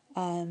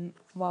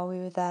while we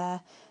were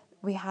there.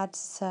 We had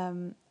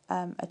some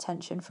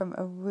attention from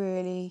a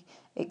really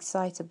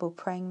excitable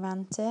praying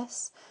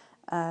mantis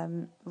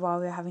while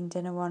we were having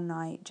dinner one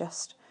night.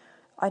 Just,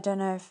 I don't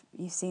know if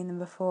you've seen them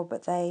before,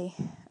 but they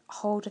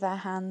hold their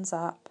hands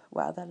up,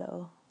 well, their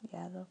little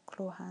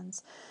claw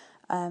hands,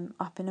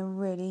 up in a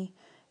really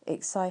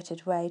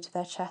excited way to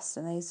their chest,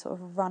 and they sort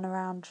of run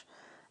around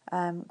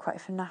quite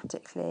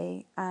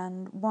fanatically.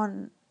 And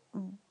one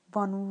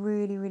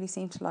really, really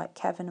seemed to like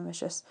Kevin and was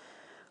just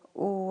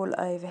all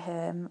over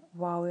him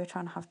while we were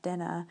trying to have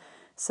dinner.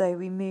 So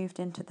we moved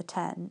into the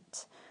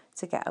tent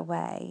to get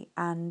away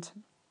and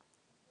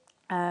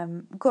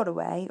got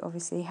away.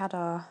 Obviously, had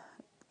our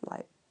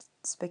like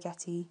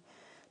spaghetti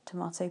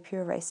tomato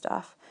puree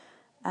stuff,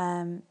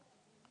 and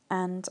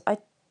I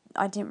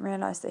didn't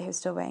realise that he was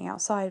still waiting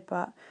outside.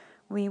 But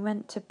we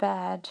went to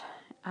bed,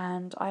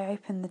 and I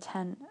opened the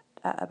tent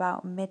at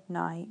about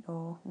midnight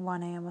or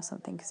 1 a.m. or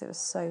something because it was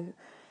so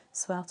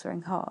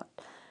sweltering hot.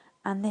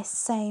 And this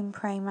same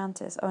praying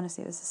mantis,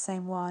 honestly, it was the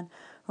same one,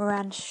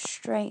 ran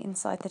straight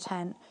inside the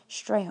tent,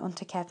 straight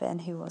onto Kevin,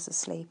 who was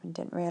asleep and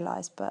didn't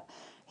realise. But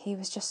he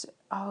was just,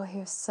 he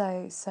was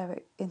so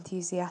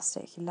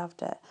enthusiastic. He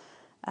loved it.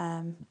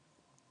 I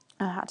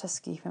had to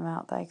scoop him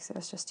out though because it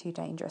was just too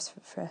dangerous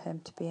for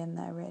him to be in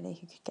there, really.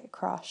 He could get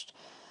crushed.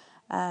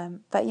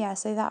 But yeah,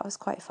 so that was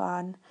quite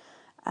fun.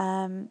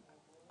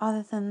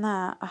 Other than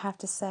that, I have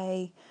to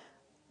say,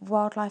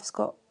 wildlife's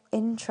got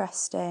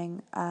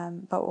interesting,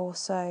 but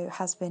also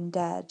has been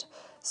dead.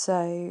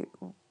 So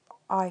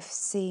I've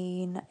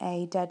seen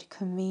a dead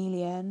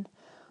chameleon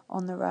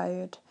on the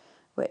road,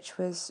 which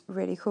was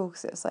really cool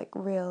because it was like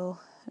real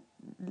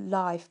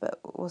life, but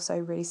also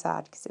really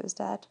sad because it was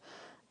dead.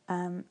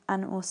 And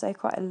also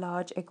quite a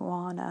large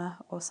iguana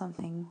or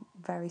something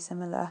very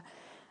similar,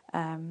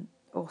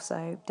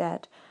 also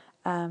dead.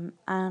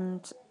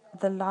 And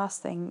the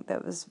last thing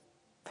that was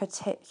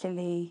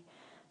particularly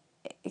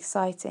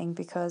exciting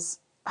because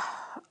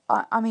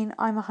I mean,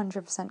 I'm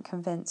 100%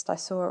 convinced I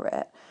saw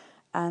it.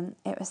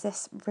 It was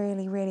this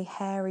really, really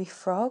hairy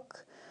frog.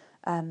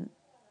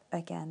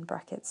 Again,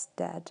 brackets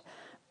dead.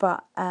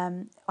 But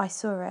I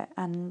saw it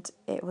and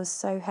it was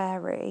so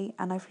hairy,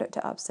 and I've looked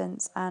it up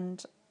since,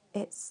 and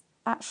it's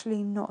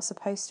actually not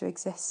supposed to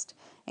exist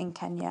in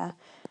Kenya.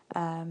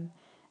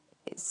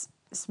 It's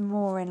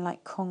more in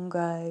like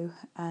Congo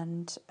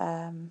and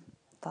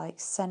like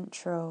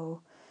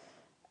Central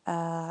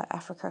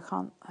Africa. I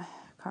can't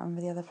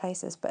remember the other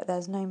places, but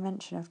there's no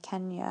mention of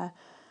Kenya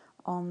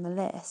on the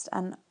list.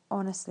 And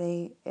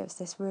honestly, it was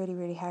this really,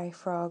 really hairy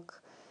frog.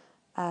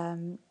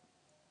 I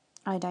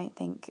don't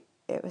think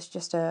it was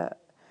just I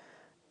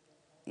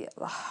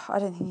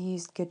don't think he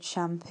used good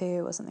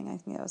shampoo or something. I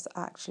think that was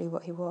actually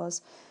what he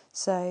was.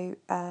 So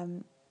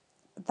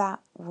that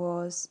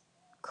was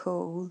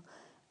cool,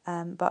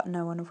 but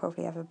no one will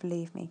probably ever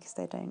believe me because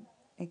they don't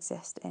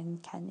exist in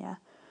Kenya.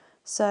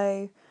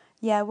 So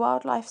yeah,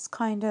 wildlife's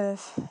kind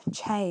of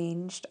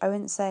changed. I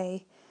wouldn't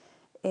say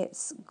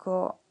it's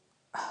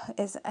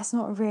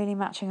not really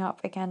matching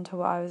up again to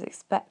what I was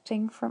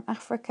expecting from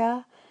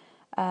Africa.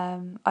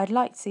 I'd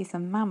like to see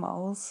some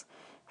mammals,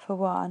 for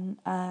one,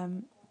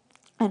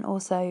 and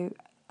also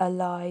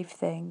alive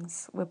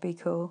things would be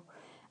cool.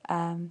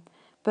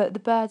 But the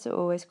birds are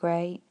always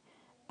great,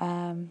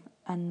 and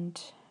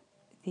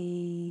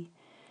the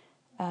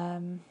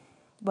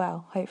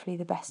hopefully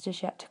the best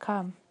is yet to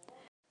come.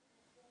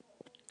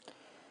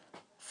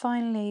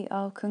 Finally,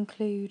 I'll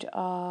conclude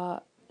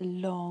our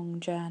long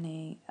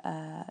journey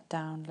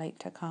down Lake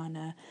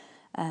Turkana.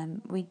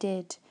 We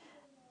did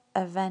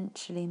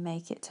eventually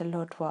make it to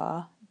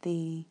Lodwar,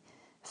 the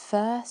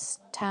first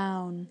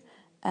town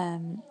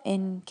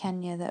in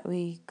Kenya that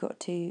we got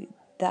to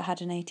that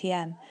had an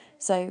ATM.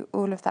 So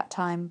all of that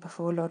time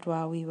before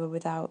Lodwar, we were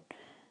without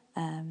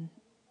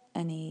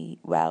any.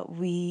 Well,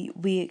 we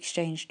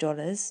exchanged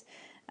dollars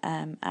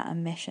at a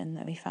mission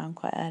that we found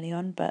quite early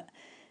on, but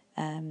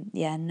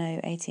no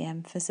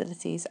ATM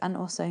facilities, and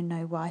also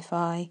no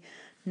Wi-Fi,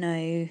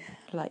 no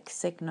like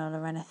signal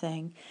or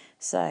anything.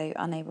 so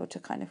unable to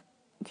kind of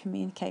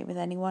communicate with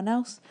anyone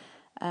else.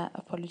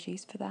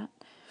 Apologies for that.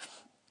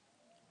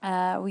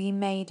 We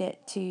made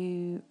it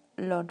to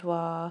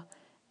Lodwar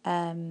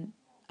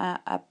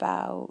at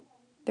about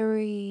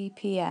 3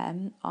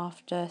 p.m.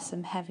 after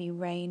some heavy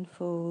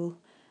rainfall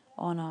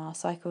on our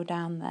cycle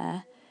down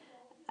there.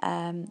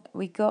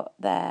 We got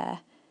there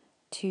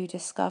to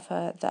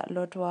discover that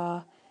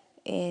Lodwar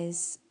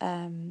is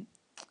on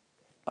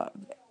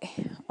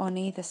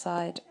either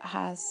side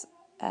has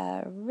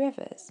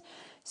rivers.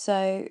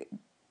 So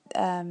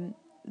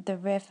the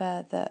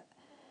river that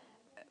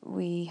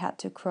we had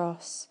to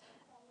cross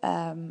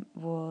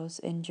was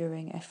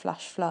enduring a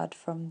flash flood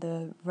from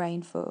the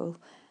rainfall,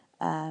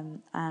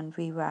 and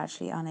we were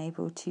actually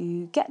unable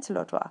to get to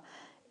Lodwar,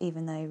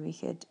 even though we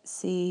could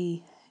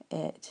see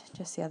it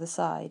just the other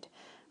side,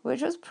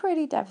 which was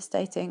pretty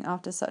devastating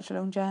after such a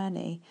long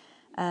journey.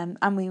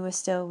 And we were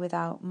still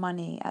without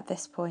money at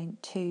this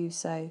point too,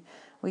 so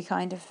we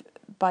kind of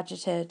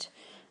budgeted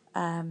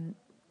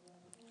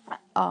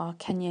our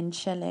Kenyan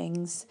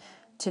shillings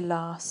to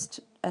last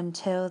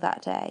until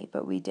that day,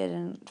 but we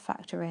didn't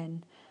factor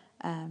in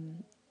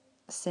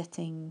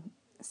sitting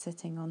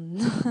on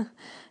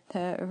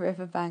the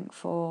riverbank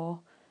for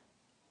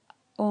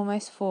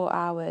almost 4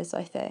 hours,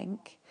 I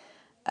think.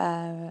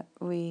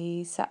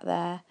 We sat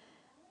there,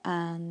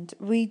 and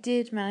we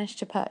did manage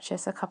to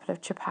purchase a couple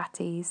of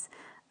chapatis,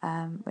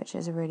 which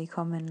is a really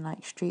common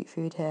street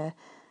food here,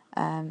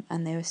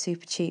 and they were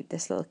super cheap.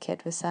 This little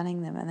kid was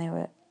selling them, and they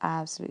were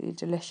absolutely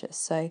delicious.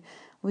 So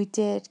we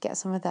did get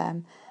some of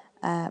them,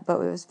 but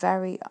we were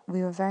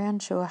very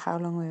unsure how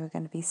long we were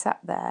going to be sat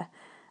there.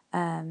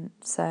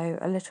 So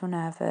a little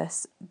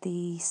nervous.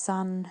 The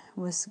sun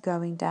was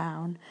going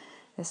down.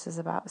 This was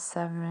about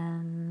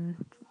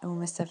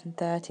almost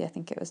 7:30. I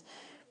think it was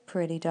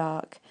pretty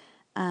dark,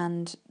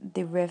 and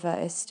the river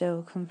is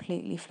still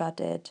completely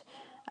flooded.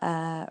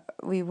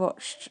 We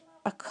watched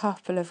a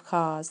couple of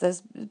cars.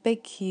 There's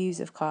big queues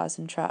of cars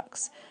and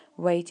trucks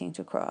waiting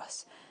to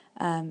cross,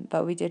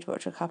 but we did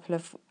watch a couple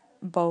of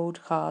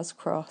bold cars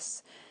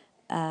cross,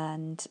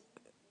 and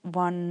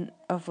one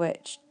of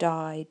which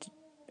died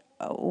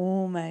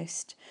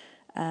almost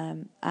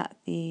at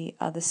the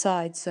other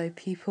side. So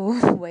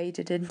people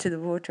waded into the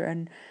water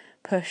and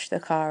pushed the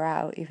car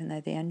out, even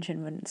though the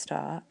engine wouldn't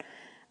start.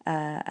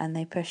 And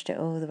they pushed it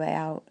all the way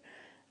out,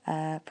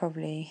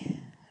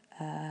 probably,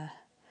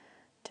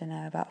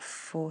 about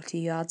 40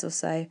 yards or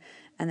so.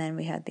 And then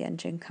we had the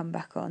engine come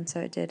back on,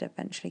 so it did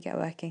eventually get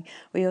working.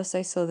 We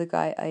also saw the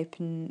guy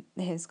open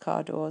his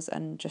car doors,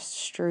 and just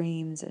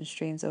streams and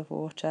streams of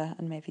water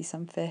and maybe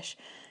some fish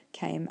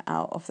came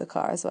out of the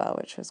car as well,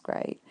 which was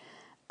great.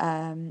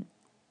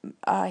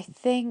 I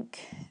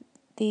think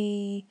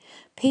the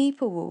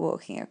people were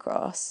walking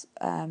across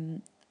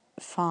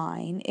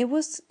fine. It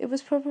was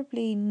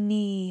probably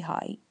knee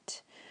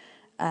height.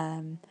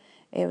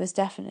 It was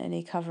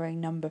definitely covering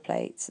number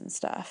plates and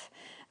stuff.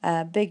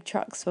 Big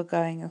trucks were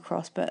going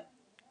across, but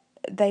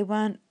they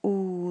weren't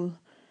all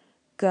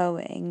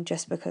going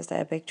just because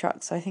they're big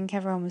trucks. So I think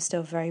everyone was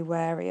still very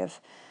wary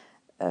of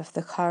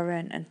the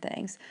current and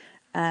things.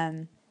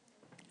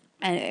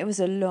 And it was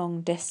a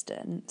long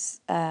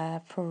distance,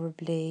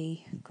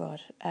 probably,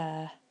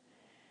 I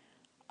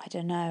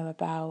don't know,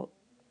 about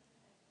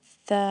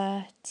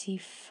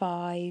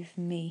 35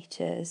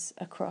 metres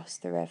across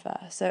the river.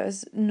 So it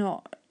was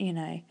not,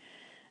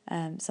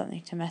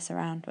 something to mess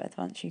around with.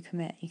 Once you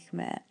commit, you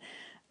commit.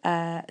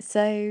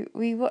 So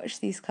we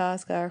watched these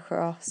cars go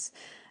across,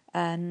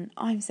 and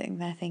I'm sitting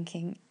there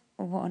thinking,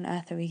 what on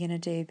earth are we going to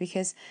do?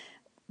 Because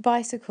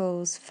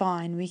bicycles,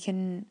 fine, we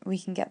can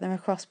get them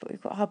across, but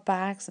we've got our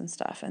bags and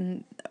stuff,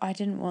 and I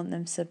didn't want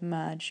them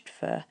submerged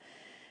for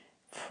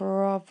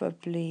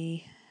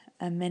probably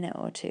a minute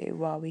or two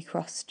while we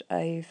crossed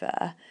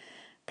over.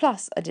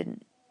 Plus, I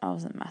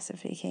wasn't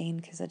massively keen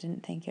because I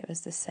didn't think it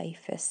was the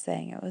safest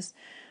thing. It was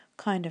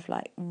kind of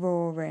like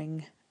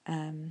roaring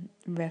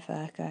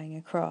river going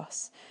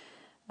across.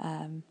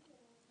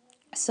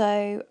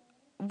 So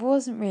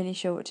wasn't really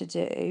sure what to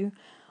do.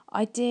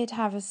 I did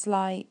have a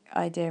slight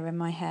idea in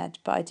my head,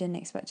 but I didn't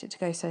expect it to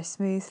go so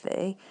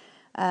smoothly.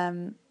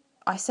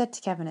 I said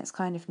to Kevin, it's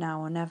kind of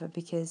now or never,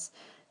 because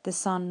the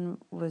sun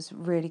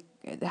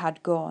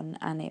had gone,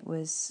 and it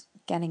was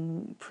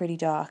getting pretty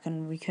dark,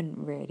 and we couldn't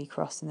really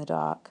cross in the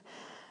dark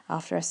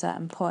after a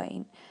certain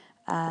point.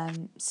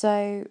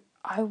 So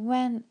I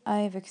went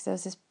over, because there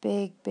was this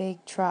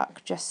big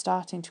truck just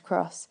starting to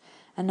cross,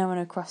 and no one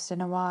had crossed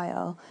in a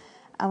while.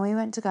 And we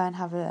went to go and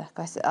have a look.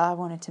 I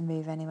wanted to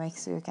move anyway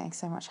because we were getting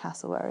so much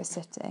hassle where we were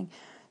sitting.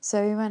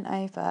 So we went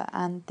over,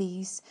 and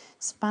these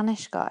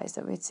Spanish guys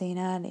that we'd seen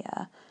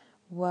earlier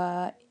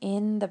were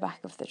in the back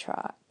of the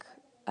truck,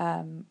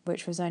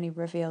 which was only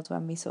revealed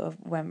when we sort of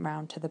went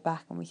round to the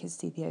back and we could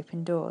see the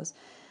open doors.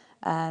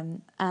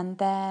 And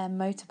their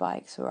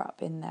motorbikes were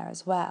up in there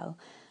as well.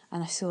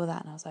 And I saw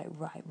that, and I was like,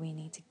 right, we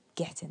need to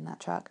get in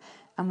that truck.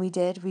 And we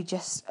did. We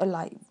just,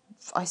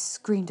 I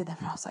screamed at them,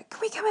 and I was like,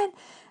 can we come in?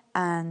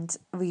 And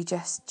we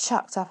just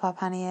chucked up our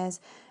panniers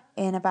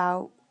in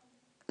about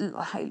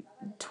like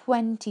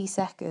 20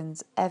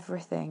 seconds,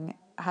 everything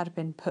had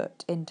been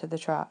put into the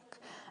truck,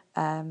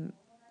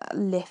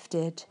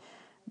 lifted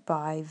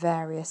by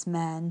various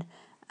men,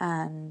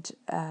 and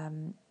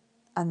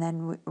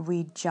then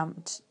we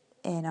jumped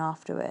in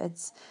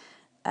afterwards,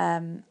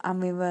 and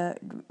we were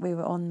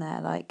on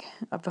there like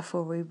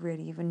before we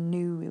really even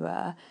knew we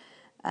were,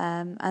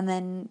 and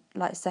then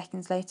like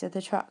seconds later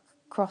the truck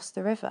crossed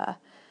the river,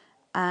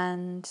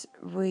 and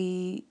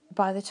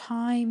by the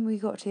time we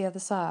got to the other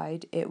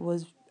side it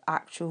was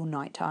actual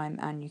nighttime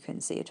and you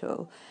couldn't see at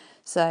all.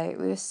 So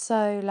we were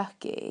so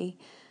lucky.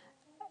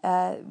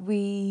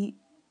 We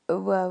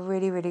were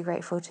really, really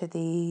grateful to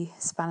the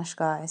Spanish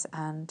guys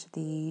and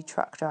the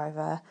truck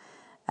driver.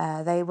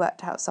 They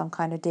worked out some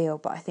kind of deal,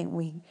 but I think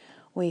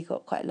we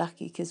got quite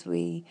lucky because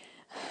we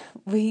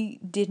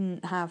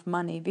didn't have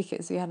money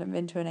because we hadn't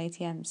been to an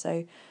ATM,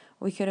 so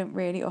we couldn't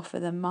really offer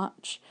them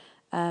much.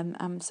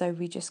 And so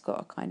we just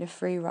got a kind of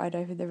free ride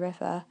over the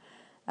river,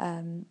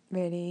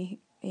 really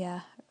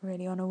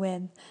on a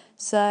whim.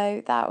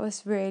 So that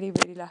was really,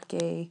 really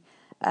lucky.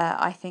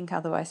 I think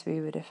otherwise we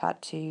would have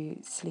had to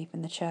sleep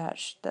in the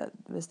church that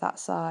was that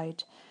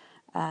side.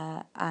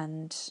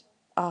 And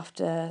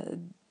after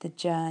the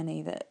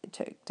journey that it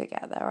took to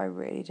get there, I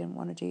really didn't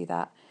want to do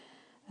that.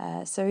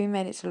 So we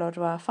made it to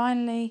Lodwar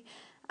finally,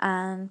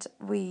 and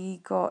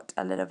we got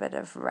a little bit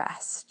of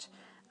rest.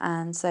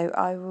 And so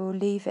I will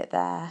leave it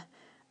there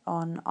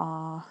on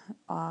our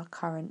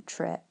current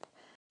trip.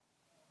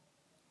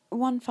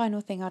 One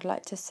final thing I'd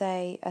like to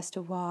say as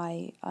to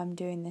why I'm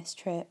doing this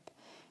trip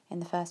in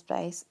the first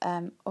place.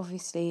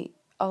 Obviously,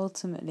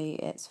 ultimately,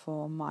 it's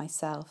for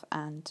myself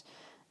and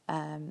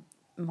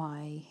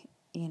my,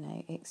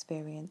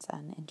 experience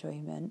and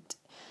enjoyment.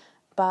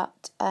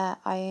 But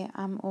I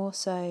am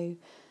also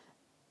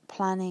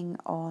planning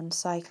on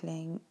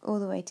cycling all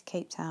the way to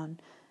Cape Town,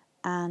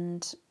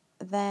 and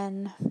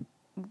then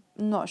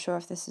not sure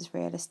if this is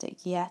realistic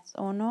yet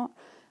or not,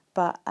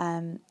 but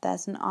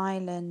there's an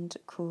island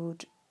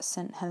called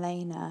St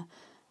Helena,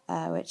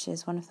 which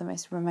is one of the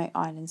most remote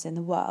islands in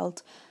the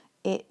world.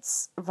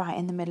 It's right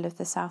in the middle of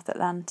the South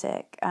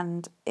Atlantic,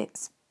 and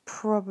it's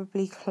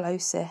probably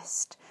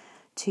closest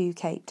to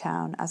Cape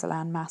Town as a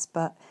landmass,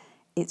 but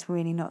it's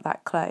really not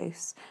that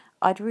close.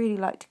 I'd really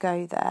like to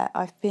go there.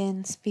 I've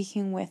been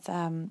speaking with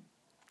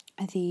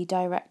the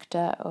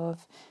director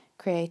of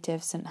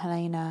Creative St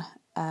Helena,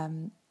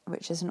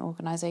 which is an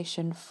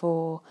organisation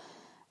for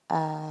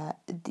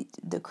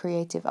the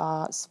creative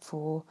arts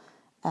for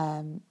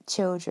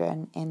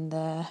children in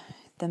the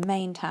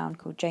main town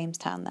called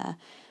Jamestown there.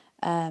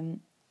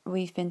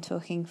 We've been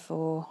talking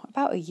for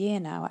about a year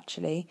now,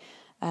 actually,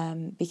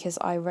 because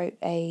I wrote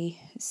a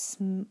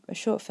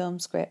short film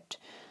script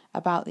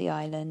about the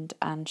island,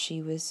 and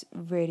she was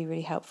really,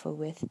 really helpful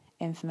with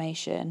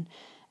information.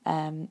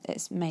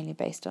 It's mainly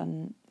based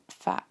on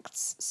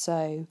facts,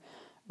 so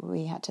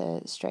we had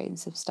to straighten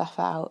some stuff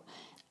out.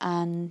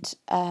 And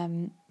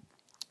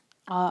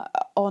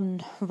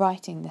on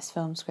writing this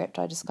film script,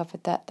 I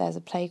discovered that there's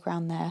a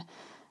playground there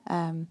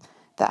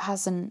that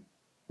hasn't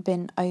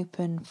been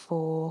open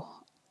for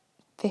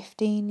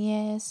 15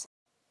 years.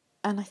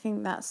 And I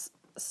think that's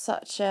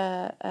such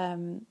a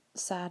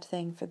sad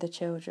thing for the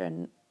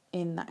children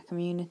in that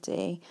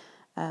community.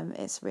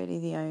 It's really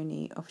the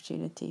only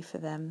opportunity for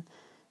them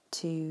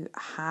to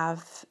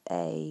have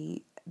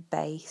a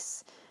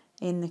base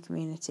in the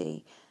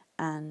community,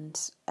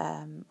 and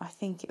I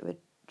think it would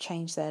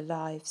change their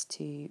lives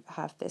to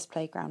have this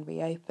playground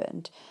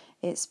reopened.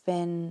 It's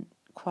been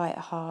quite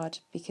hard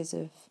because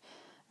of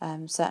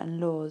certain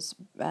laws.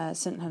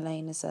 St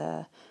Helena is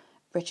a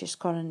British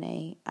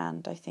colony,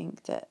 and I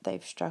think that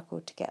they've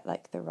struggled to get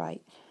like the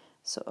right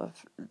sort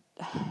of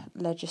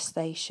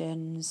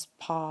legislations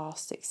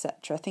passed,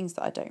 etc. Things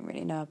that I don't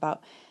really know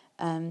about,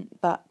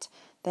 but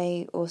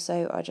they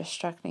also are just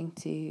struggling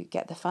to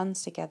get the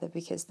funds together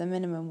because the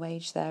minimum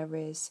wage there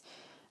is,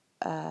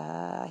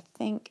 I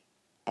think,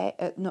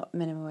 not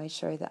minimum wage,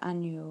 sorry, the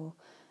annual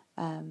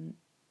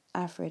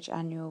average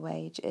annual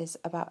wage is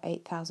about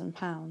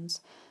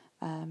 £8,000,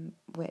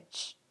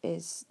 which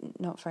is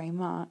not very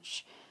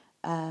much.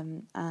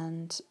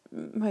 And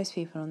most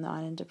people on the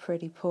island are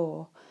pretty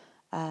poor.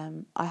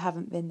 I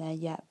haven't been there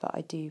yet, but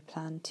I do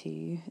plan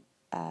to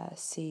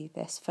see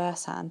this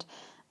firsthand,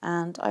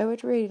 and I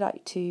would really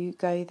like to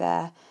go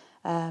there.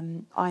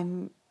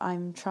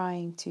 I'm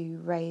trying to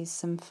raise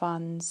some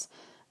funds,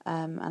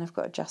 and I've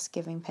got a Just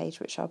Giving page,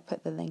 which I'll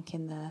put the link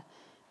in the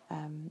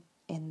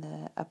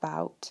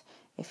about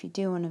if you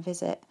do want to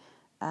visit.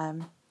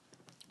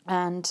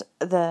 And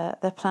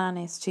the plan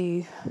is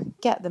to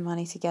get the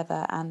money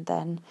together and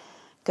then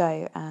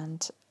go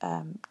and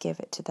give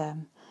it to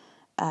them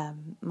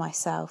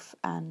myself,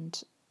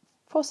 and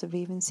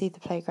possibly even see the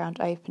playground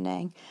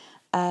opening.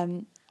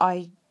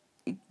 I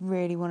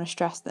really want to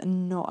stress that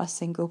not a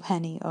single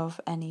penny of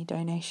any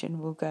donation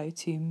will go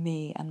to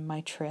me and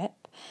my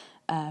trip.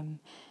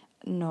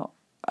 Not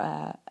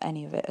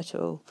any of it at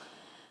all.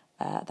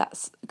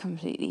 That's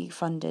completely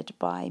funded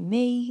by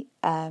me.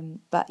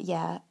 But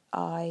yeah,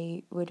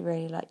 I would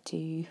really like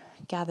to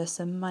gather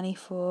some money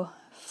for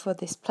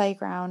this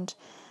playground.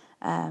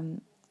 I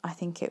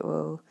think it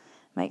will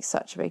make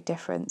such a big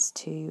difference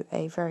to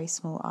a very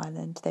small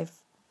island. The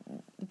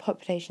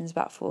population is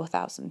about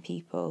 4,000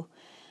 people,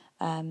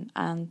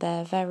 and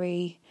they're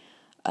very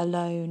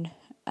alone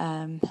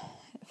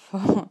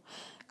for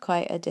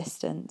quite a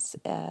distance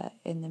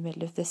in the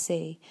middle of the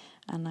sea,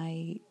 and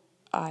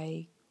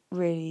I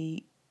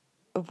really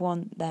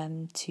want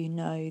them to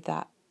know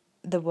that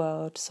the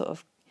world sort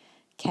of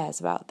cares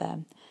about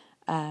them.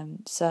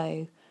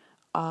 So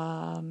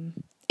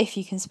if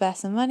you can spare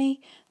some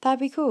money, that'd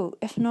be cool.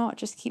 If not,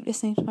 just keep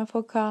listening to my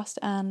podcast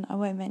and I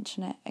won't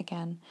mention it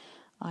again,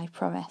 I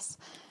promise.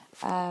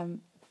 Well,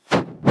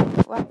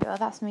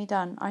 that's me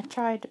done. I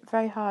tried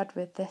very hard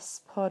with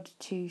this pod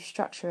to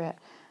structure it.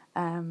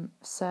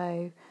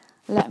 So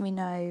let me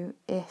know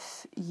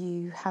if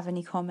you have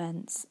any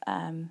comments,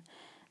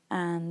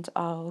 and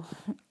I'll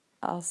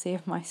see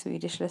if my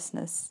Swedish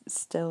listeners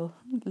still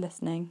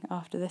listening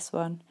after this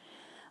one.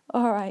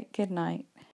 All right, good night.